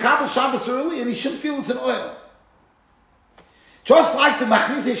should be Makabel Shabbos early and he shouldn't feel it's an oil. Just like the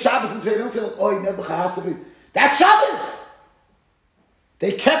Machnise Shabbos and they don't feel like, oh, you never have to be. That's Shabbos.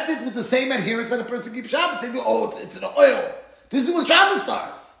 They kept it with the same adherence that a person keeps Shabbos. They go, oh, it's an oil. This is when Shabbos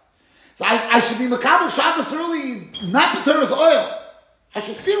starts. So I should be Makabel Shabbos early, not the Torah's oil. I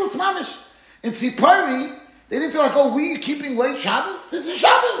should feel it's mamish. In Tzipori, they didn't feel like, oh, we keeping late Shabbos? This is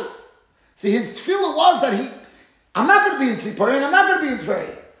Shabbos. See, his tefillah was that I'm not going to be in Tzipori and I'm not going to be in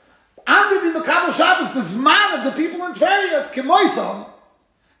Tverya. I'm going to be Makabel Shabbos, the Zman of the people in Tverya, of Kemoisom,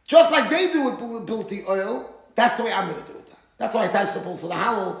 just like they do with Bilti oil. That's the way I'm going to do it. That's why I touched up also the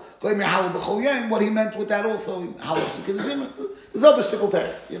Halal, going to Halal B'chol Yom, what he meant with that also, Halal Sukkot Zimmer, the Zobah Shtikol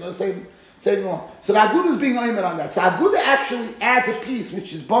Tech, same one. So the Agudah is being aimed on that. So Agudah actually adds a piece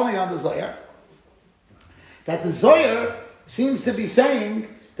which is boni on the Zohar, that the Zohar seems to be saying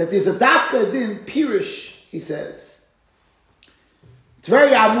that there's a Dafka Din Pirish, he says,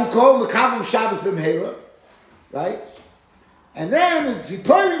 Tverya Amuko, Mekavim Shabbos B'mheira, right? And then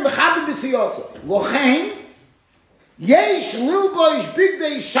Zipori Mechavim B'tziyosa, Lochein, Yesh Lilboish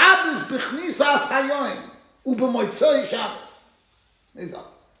Bigdei Shabbos B'chnisas Hayoim U'b'moitzoi Shabbos.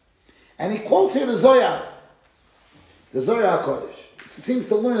 And he quotes here the Zohar HaKodesh. He seems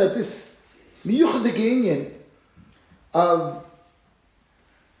to learn that this miyuchad the inyan of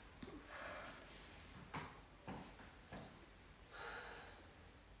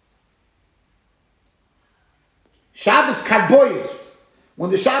Shabbos kadboyis,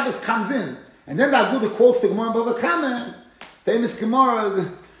 when the Shabbos comes in, and then the Aguda quotes the Gemara Bava Kama, famous Gemara,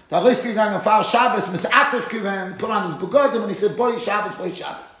 the Rudinsky gang of Far Shabbos, Misatif Kiven, put on his begodim, and he said, boy Shabbos.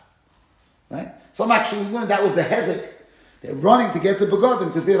 Right? Some actually learned that was the hezek. They're running to get the begodim,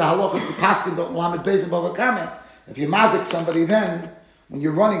 because they're the halacha, the paskin, the Lamed Beis and Bava Kama. If you mazik somebody then, when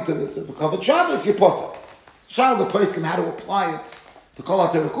you're running to the covered Shabbos, you're potter. Shal the poskim how to apply it to Kollel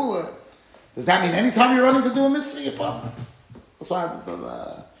Terakula. Does that mean anytime you're running to do a mitzvah, you're potter?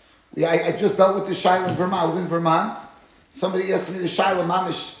 I just dealt with this shaila in Vermont. I was in Vermont. Somebody asked me the shaila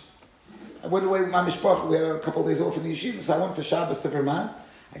mamish. I went away with mamish park. We had a couple of days off in the yeshiva, so I went for Shabbos to Vermont.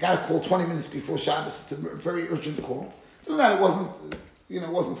 I got a call 20 minutes before Shabbos. It's a very urgent call. Doing that, it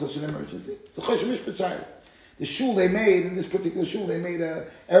wasn't such an emergency. It's a choshev mishpat shaila. The shul they made, in this particular shul, they made a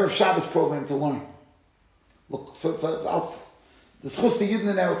Erev Shabbos program to learn. Look, for the schus to Yidden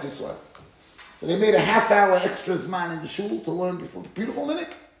in Eretz Yisroel. So they made a half-hour extra zman in the shul to learn before the beautiful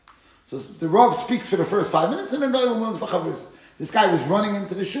minute. So the Rav speaks for the first 5 minutes, and then the Oil learns b'chavris. This guy was running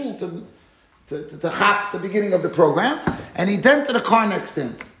into the shul to chap the beginning of the program, and he dented a car next to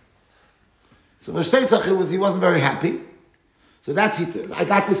him. So he wasn't very happy. So I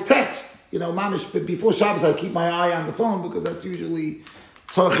got this text. Mamish, but before Shabbos, I keep my eye on the phone because that's usually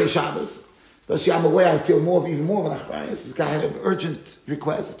tzorchei Shabbos. Especially I'm aware, I feel even more of an achrayus. This guy had an urgent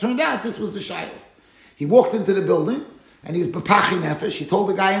request. It turned out this was the shaila. He walked into the building, and he was bepachi nefesh. He told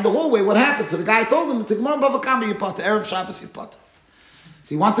the guy in the hallway what happened. So the guy told him, it's a Gemara Bava Kama Yipata, Erev Shabbos Yipata. So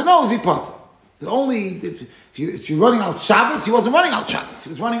he wanted to know, is he Yipata? That only if you're running out Shabbos, he wasn't running out Shabbos. He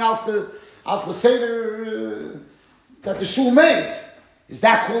was running out the Seder that the shul made. Is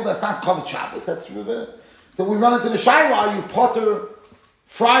that cool? That's not covered Shabbos. That's so we run into the shaila. Are you Potter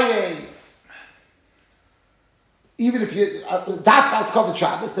Friday? Even if you dafka covered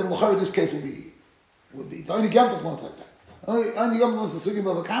Shabbos, then l'chor in this case would be the only Yom ones like that. Only Yom Tov was the sugim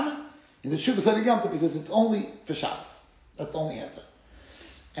of a kama. In the Shuvah Sadi Yom Tov, he says it's only for Shabbos. That's the only answer.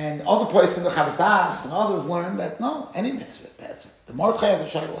 And other places in the Chavasas and others learn that no, any mitzvah. The Mordechai has a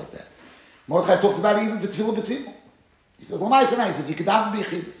shaila like that. Mordechai talks about it even for Tefillah B'tzimah. He says L'maisa, he says you could daven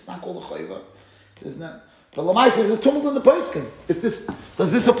b'yichid. It's not called a chayva. He says no. But L'maisa is a tumult in the poskim.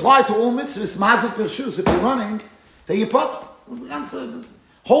 Does this apply to all mitzvahs? Mazel Pirshus, if you're running, then you put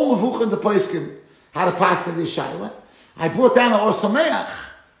whole mevuch in the poskim how to pass in this shaila. I brought down an Or Sameach,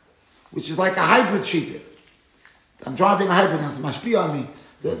 which is like a hybrid shita. I'm driving a hybrid now, it's mashpi on me.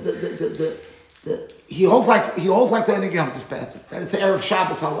 He holds like the Enig Yom Tov passage, that it's an Erev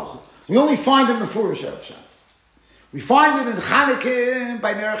Shabbos halacha. We only find it in the Furish Erev Shabbos. We find it in Chanukah,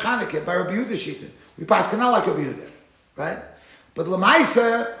 by Ner Chanukah, by Rabbi Yehuda shita. We pass not like Rabbi Yehuda, right? But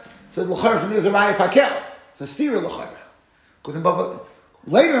Lamaisa said l'chor from there's a raya fakert. It's a stira l'chor. Because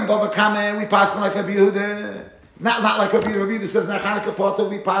later in Bava Kama we pass like Rabbi Yehuda, not like Rabbi Yehuda. Rabbi Yehuda says Ner Chanukah Potter,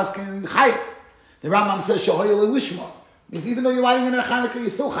 we pass in Chayiv. The Rambam says Shahoyel Lishma. Means even though you're lighting in Ner Chanukah, you're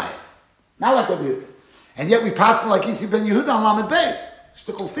still Chayiv. Not like Rabbi Yehuda. And yet we pass like Isi ben Yehuda on Lamed Beis.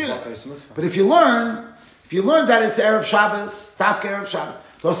 Shtikol stira. But if you learn that it's Erev Shabbos, Tafka Erev Shabbos,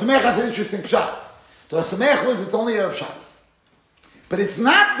 Tor Samech has an interesting pshat. Tor Samech was it's only Erev Shabbos. But it's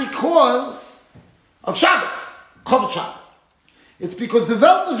not because of Shabbos, Chavot Shabbos. It's because the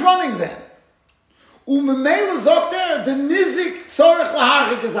Welt is running then. Umemela zok there, the Nizik Tzorech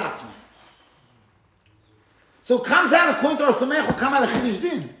Laharchik Gezatzman. So it comes out, according to Tor Samech, will come out of Chiddush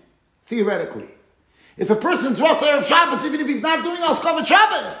Din, theoretically. If a person's what's Erev Shabbos, even if he's not doing Al Chavot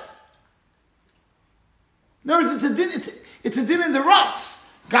Shabbos. In other words, it's a din in the ruts.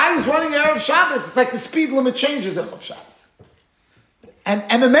 Guy who's running Erev Shabbos, it's like the speed limit changes in Erev Shabbos.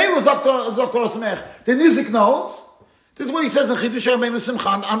 And the male is Dr. Samech. The Nizik knows. This is what he says in Chidush Rabbeinu Simcha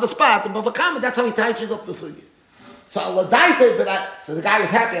on the spot in Bava Kama. That's how he touches up the sugi. So the guy was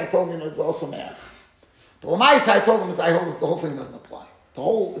happy. I told him it's also Samech. But Lamaisa, I told him the whole thing doesn't apply.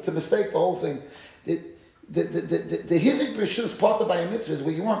 It's a mistake. The whole thing. The Hizik B'Rishus Potter by a mitzvah is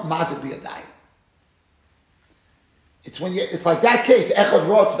where you weren't mazik b'yadayim. It's like that case, Echad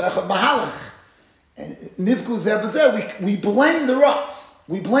Rotz, Echad Mahalach. And Nivku Zebazeh, we blame the Rotz.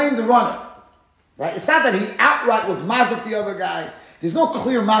 We blame the runner. Right? It's not that he outright was mazik the other guy. There's no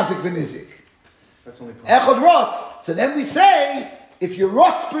clear mazik v'nizik. That's only Echad Rotz. So then we say, if you're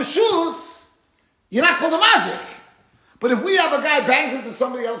Rotz B'Rishus, you're not called a mazik. But if we have a guy bangs into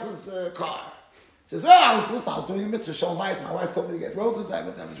somebody else's car, says, I was doing a mitzvah, Shalom Bayis, my wife told me to get roses, I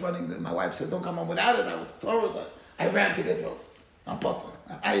was running, my wife said, don't come home without it, I was told that I ran to get roses. I'm potter.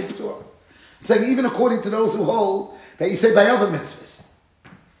 I'm saying even according to those who hold that you say by other mitzvahs,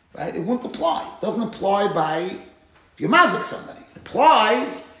 right? It wouldn't apply. It doesn't apply by if you mazik somebody. It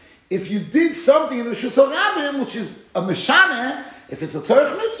applies if you did something in the Rishus HaRabim, which is a meshana. If it's a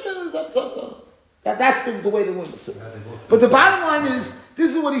tzarech mitzvah, that's the way to win the suit. But the bottom line is,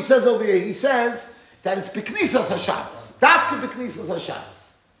 this is what he says over here. He says that it's B'knisas HaShabbos. Dafka B'knisas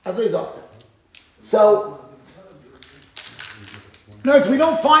HaShabbos. As I said. So, in other words, we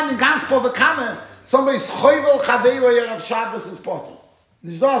don't find in Gans Povakama somebody's Choyvel Chaveiro Yerev Shabbos is potter.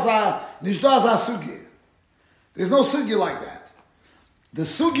 Nishdo as a sugi. There's no sugi like that. The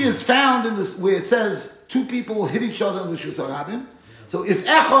sugi is found in this where it says two people hit each other in Rishus HaRabim. So if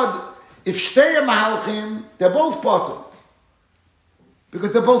shtei mahalchim, they're both potter.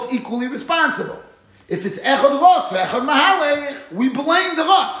 Because they're both equally responsible. If it's echad rotz, echad mahalech, we blame the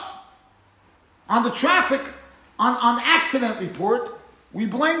rotz. On the traffic, on the accident report, we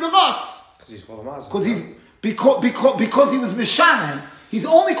blame the rotz. Because he was mishana. He's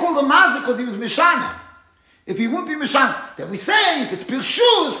only called a mazik because he was mishana. If he wouldn't be mishana, then we say if it's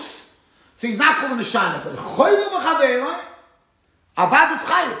pirshus, so he's not called a mishana. But choyve v'chaveira, avad is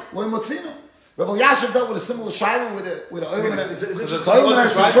chayiv, lo motzino. Rabbi Yashav dealt with a similar shayla with a oil and a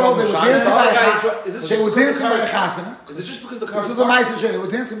they were dancing by a chasana. Is it just because the car? This is a ma'aser shayla. They were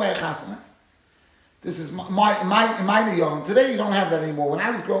dancing by a chasana. This is my young. Today you don't have that anymore. When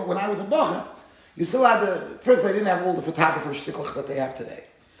I was a bacher, you still had first they didn't have all the photographer shtiklach that they have today.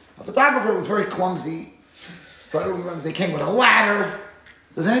 A photographer was very clumsy. They came with a ladder.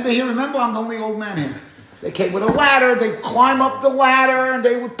 Does anybody here remember? I'm the only old man here. They came with a ladder. They'd climb up the ladder and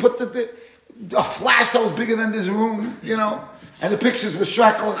they would put a flash that was bigger than this room, and the pictures were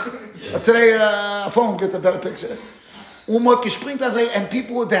shreklach. Today a phone gets a better picture. And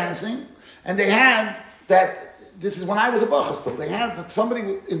people were dancing. And they had that, this is when I was a bacher still, they had that somebody,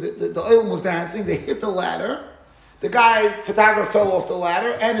 the oil was dancing, they hit the ladder, the photographer fell off the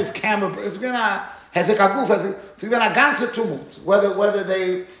ladder, and his camera, so we're gonna ganze tumult, whether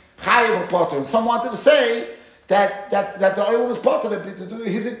they chayiv or potter. And some wanted to say that the oil was potter, to do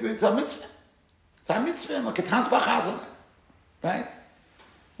it's a mitzvah. It's a mitzvah, right?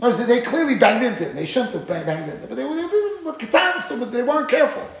 Notice that they clearly banged into it, they shouldn't have banged into it, but they weren't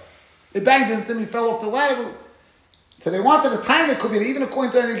careful. They banged into him, he fell off the ladder. So they wanted a time it could be, even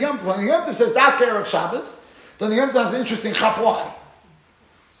according to the Yom Tov. When the Yom Tov says, Dafka Erev Shabbos, then the Yom Tov has an interesting chap why.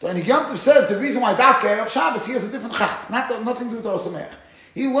 When the Yom Tov says, the reason why Dafka Erev Shabbos, he has a different chap. Nothing to do with Torah Sameach.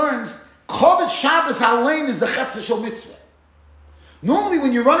 He learns, Chovet Shabbos Halein is the Chetzer Shel Mitzvah. Normally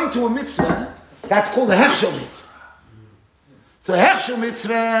when you're running to a mitzvah, that's called a Hechshel Mitzvah. So Hechshel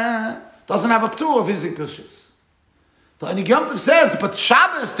Mitzvah doesn't have a ptur of Izik Pirshus. So and the Yom Tov says, but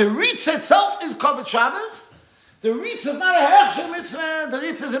Shabbos, the Ritz itself is covered Shabbos. The Ritz is not a Hershel mitzvah, the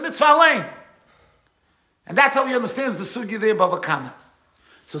Ritz is a mitzvah alone. And that's how he understands the sugi there, Bava Kama.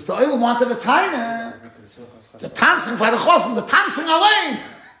 So the oil wanted a taina, the tanzing for the chosen, the tanzing alone.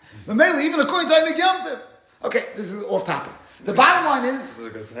 But mainly, even according to the Yom Tov. Okay, this is off topic. The bottom line is,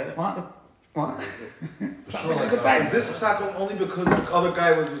 what? Is this psak only because the other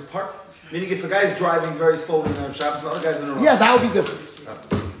guy was parked? Meaning, if a guy's driving very slowly on Shabbos, and the other guy's in a rush. Yeah, that would be different.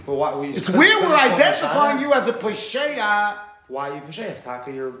 But why? It's where we're identifying you as a posheya. Why are you posheya?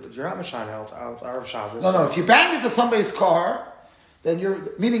 Taka, you're not mashana out of Shabbos. No. If you bang into somebody's car, then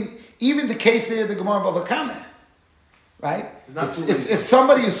meaning even the case there, the Gemara Bava Kama, right? If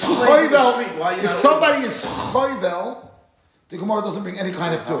somebody is choyvel, the Gemara doesn't bring any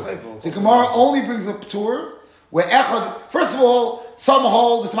kind of ptur. The Gemara only brings a ptur where echad. First of all, some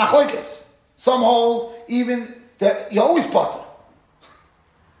hold it's machlokes. Some hold even that you're always potter.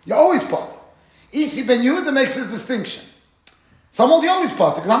 You're always potter. Isi ben Yehuda makes the distinction. Some hold you always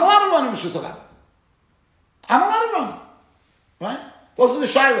potter because I'm allowed to run in Rishus HaRabim. I'm allowed to run, right? Those are the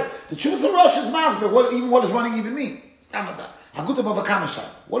shayla. The truth of Rosh is masber. What does running even mean? What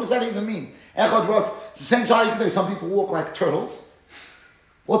does that even mean? Echad rotz. It's the same shayla you can say. Some people walk like turtles.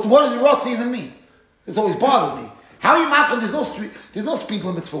 What does rotz even mean? It's always bothered me. How are you mafan? There's no speed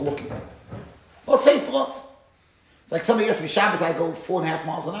limits for walking. What's face rotz? It's like somebody asked me, Shabbos, I go 4.5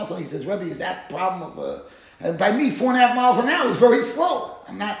 miles an hour. Somebody says, Rabbi, is that problem of, and by me, 4.5 miles an hour is very slow.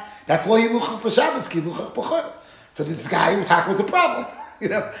 I'm not, that's why you luchach for Shabbos, ki luchach b'chor. So this guy who was a problem. He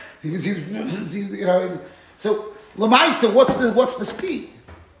was so, Lamaisa, what's the speed?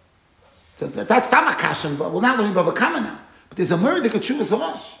 So that's Tamakashim, but we're not learning Bava Kama now. But there's a murder that Tshuvas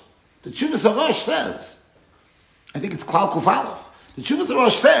Harash. The Tshuvas Harash says, I think it's Klal Kuf Aleph. The Tshuvas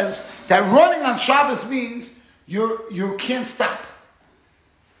Harash says that running on Shabbos means you can't stop.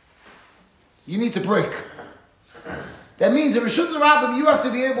 You need to brake. That means in Rishut Rabbim you have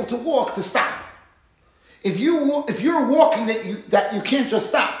to be able to walk to stop. If you're walking that you can't just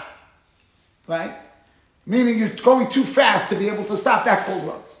stop, right? Meaning you're going too fast to be able to stop, that's called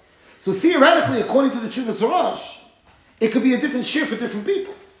Rutz. So theoretically, according to the Tshuvas Harash, it could be a different shiur for different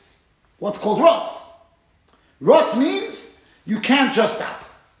people. What's called Rutz. Rutz means you can't just stop.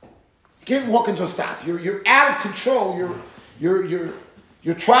 You can't walk and just stop. You're out of control.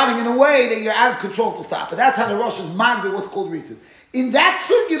 You're trotting in a way that you're out of control to stop. But that's how the Rosh is magdir what's called Ritzin. In that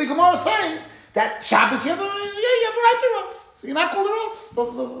sugya, the Gemara is saying that Shabbos you have a right to Rutz. So you're not called a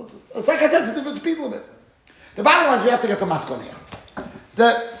Rutz. It's like I said, it's a different speed limit. The bottom line is we have to get the maskon here.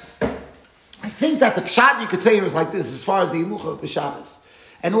 I think that the pshat you could say here is like this, as far as the Hilucha of Shabbos.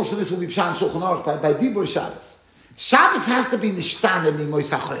 And also this will be pshat Shulchan Aruch by Dibur Shabbos. Shabbos has to be nishtana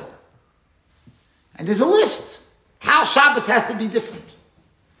mimois hachol. And there's a list how Shabbos has to be different.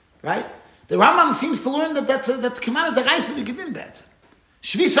 Right? The Rambam seems to learn that's Kemana the Reis of the Gedin Be'etzem.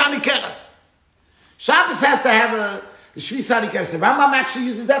 Shvisa Nikeras. Shabbos has to have a Shvisa Nikeras. The Rambam actually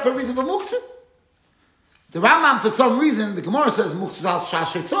uses that for a reason for Muktzah. The Rambam, for some reason, the Gemara says Muktzah al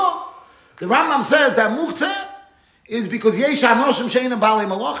Shashetzah. The Rambam says that Muktzah is because Yesh Anoshim Sheina Balei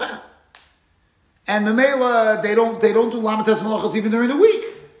Malacha. And the Mela, they don't do Lamates Malachas even during the week.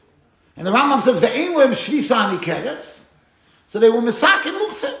 And the Rambam says, Ve'ein lohem Shvisa Nikeras. So they will misak in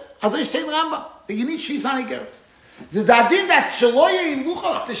Muktzah. As I say in Rambam, that you need Shvisa Nikeras. The dadin that Shaloye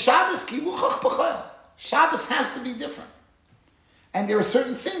Luchach B'Shabbos Ki Luchach B'Chol. Shabbos has to be different. And there are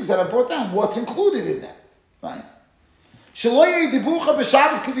certain things that are brought down. What's included in that? Right? Shaloye Dibucha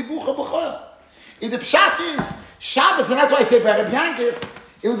B'Shabbos Ki Dibucha B'Chol. The pshat is Shabbos, and that's why I say by Rabbi Yankiv,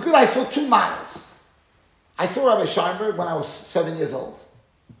 it was good I saw two models. I saw Rabbi Scheinberg when I was 7 years old.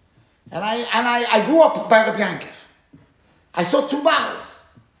 And I grew up by Rabbi Yankiv. I saw two models.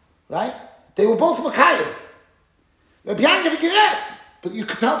 Right? They were both Makayev. Rabbi Yankiv Eretz. But you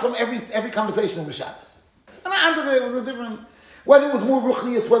could tell from every conversation over Shabbos. It was a different, whether it was more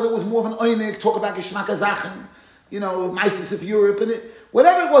ruchnius, whether it was more of an oinik, talk about Geshmak Azachen, Mises of Europe, and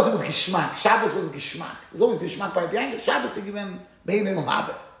whatever it was Geshmak. Shabbos was a Geshmak. It was always Geshmak by Rabbi Yankiv. Shabbos, he given Bein El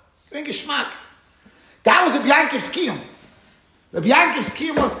Habe. Geshmak. That was Rabbi Yankiv's Kiyum. Rabbi Yankiv's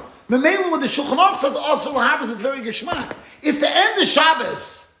Kiyum was, Memela, what the Shulchan Aruch says, also Shabbos is very Geshmak. If the end of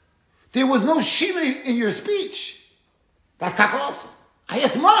Shabbos, there was no shimei in your speech, that's taka also. I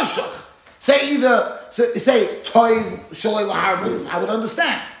asked Monashach, say Toiv Shalei Laharbis, I would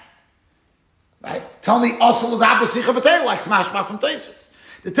understand. Right? Tell me also L'Daber Sicha B'Tei, like Smashma from Tosfos.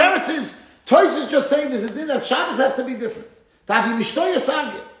 The Teretz is, Tosfos is just saying there's a thing that Shabbos has to be different. That he Mishtoya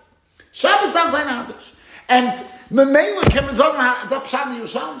Sagir. Shabbos darf sein anders. And Memela can man sagen, that Pshat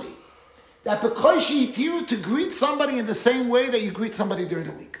Yerushalmi, that because she hitiru to greet somebody in the same way that you greet somebody during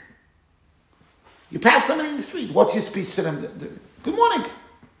the week. You pass somebody in the street, what's your speech to them? Good morning.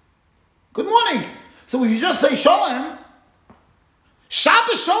 Good morning. So if you just say Shalom,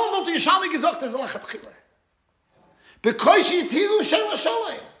 Shabbos Shalom wird Yerushalmi gesagt, das ist lechatchila. Because you hitiru Sheila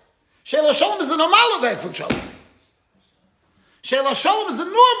Shalom. Sheila Shalom is the normal way from Shalom. Sheila Shalom is the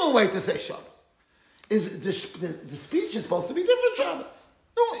normal way to say Shalom. Is the speech is supposed to be different Shabbos.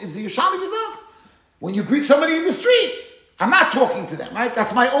 No, is the Yerushalmi gesagt. When you greet somebody in the street, I'm not talking to them, right?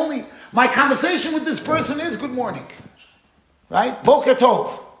 That's my conversation with this person is good morning. Right? Boker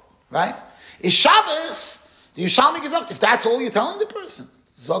Tov. Right? Is Shabbos, the Yerushalmi gesagt, if that's all you're telling the person,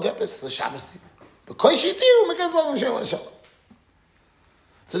 Zog Epis, the Shabbos. Because you do, because Zog Sheila Shalom.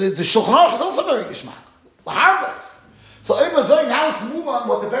 So the Shulchan Aruch is also very Geshmak. Laharbas. So now it's move on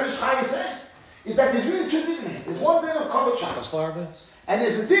what the Beresh Chai is saying. Is that there's really two dinim. There's one din of Kavod Shabbos. And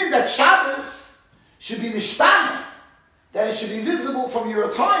there's a din that Shabbos should be nishtana, that it should be visible from your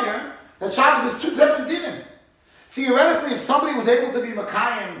attire, that Shabbos is two separate dinim. Theoretically, if somebody was able to be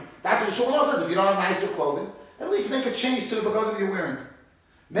Makayim, that's what the Shulchan Aruch says, if you don't have nicer clothing, at least make a change to the begodim you're wearing.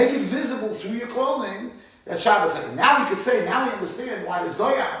 Make it visible through your clothing that Shabbos has. Now we understand why the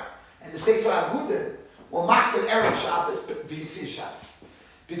Zoyar and the Sefer Agudah will mark the Eretz Shabbos, the Yitzir Shabbos.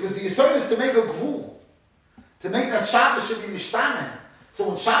 Because the Yisroel is to make a gvul. To make that Shabbos should be Mishtana. So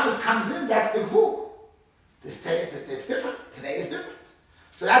when Shabbos comes in, that's the gvul. This day, it's different. Today is different.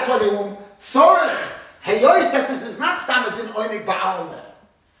 So that's why they will Tzorech, Heyois, that this is not Stamadin Oinik Ba'almeh.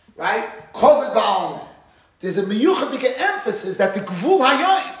 Right? Kovid Ba'almeh. There's a miyuchadik emphasis that the gvul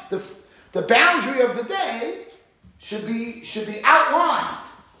Hayoim, the boundary of the day, should be outlined.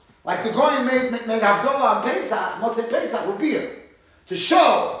 Like the Goyim made Havdalah on Pesach, Motzei Pesach, with beer. To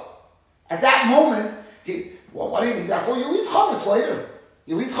show, at that moment, what do you need that for? You'll eat chametz later.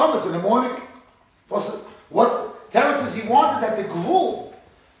 You'll eat chametz in the morning. Teretz says he wanted that the gvul,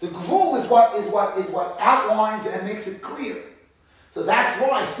 The gvul is what outlines and makes it clear. So that's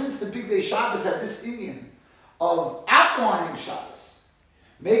why, since the big day Shabbos had this inyan of outlining Shabbos,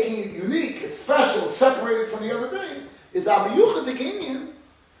 making it unique, it's special, separated from the other days, is our Yuchadik inyan,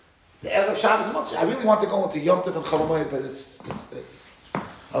 the Erev Shabbos and Motzei. I really want to go into Yom Tov and Chol Hamoed, but it's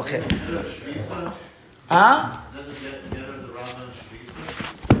okay. Huh?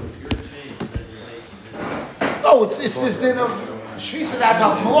 No, it's this din of Shvisa, that's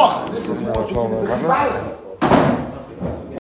how it's Malacha. This is more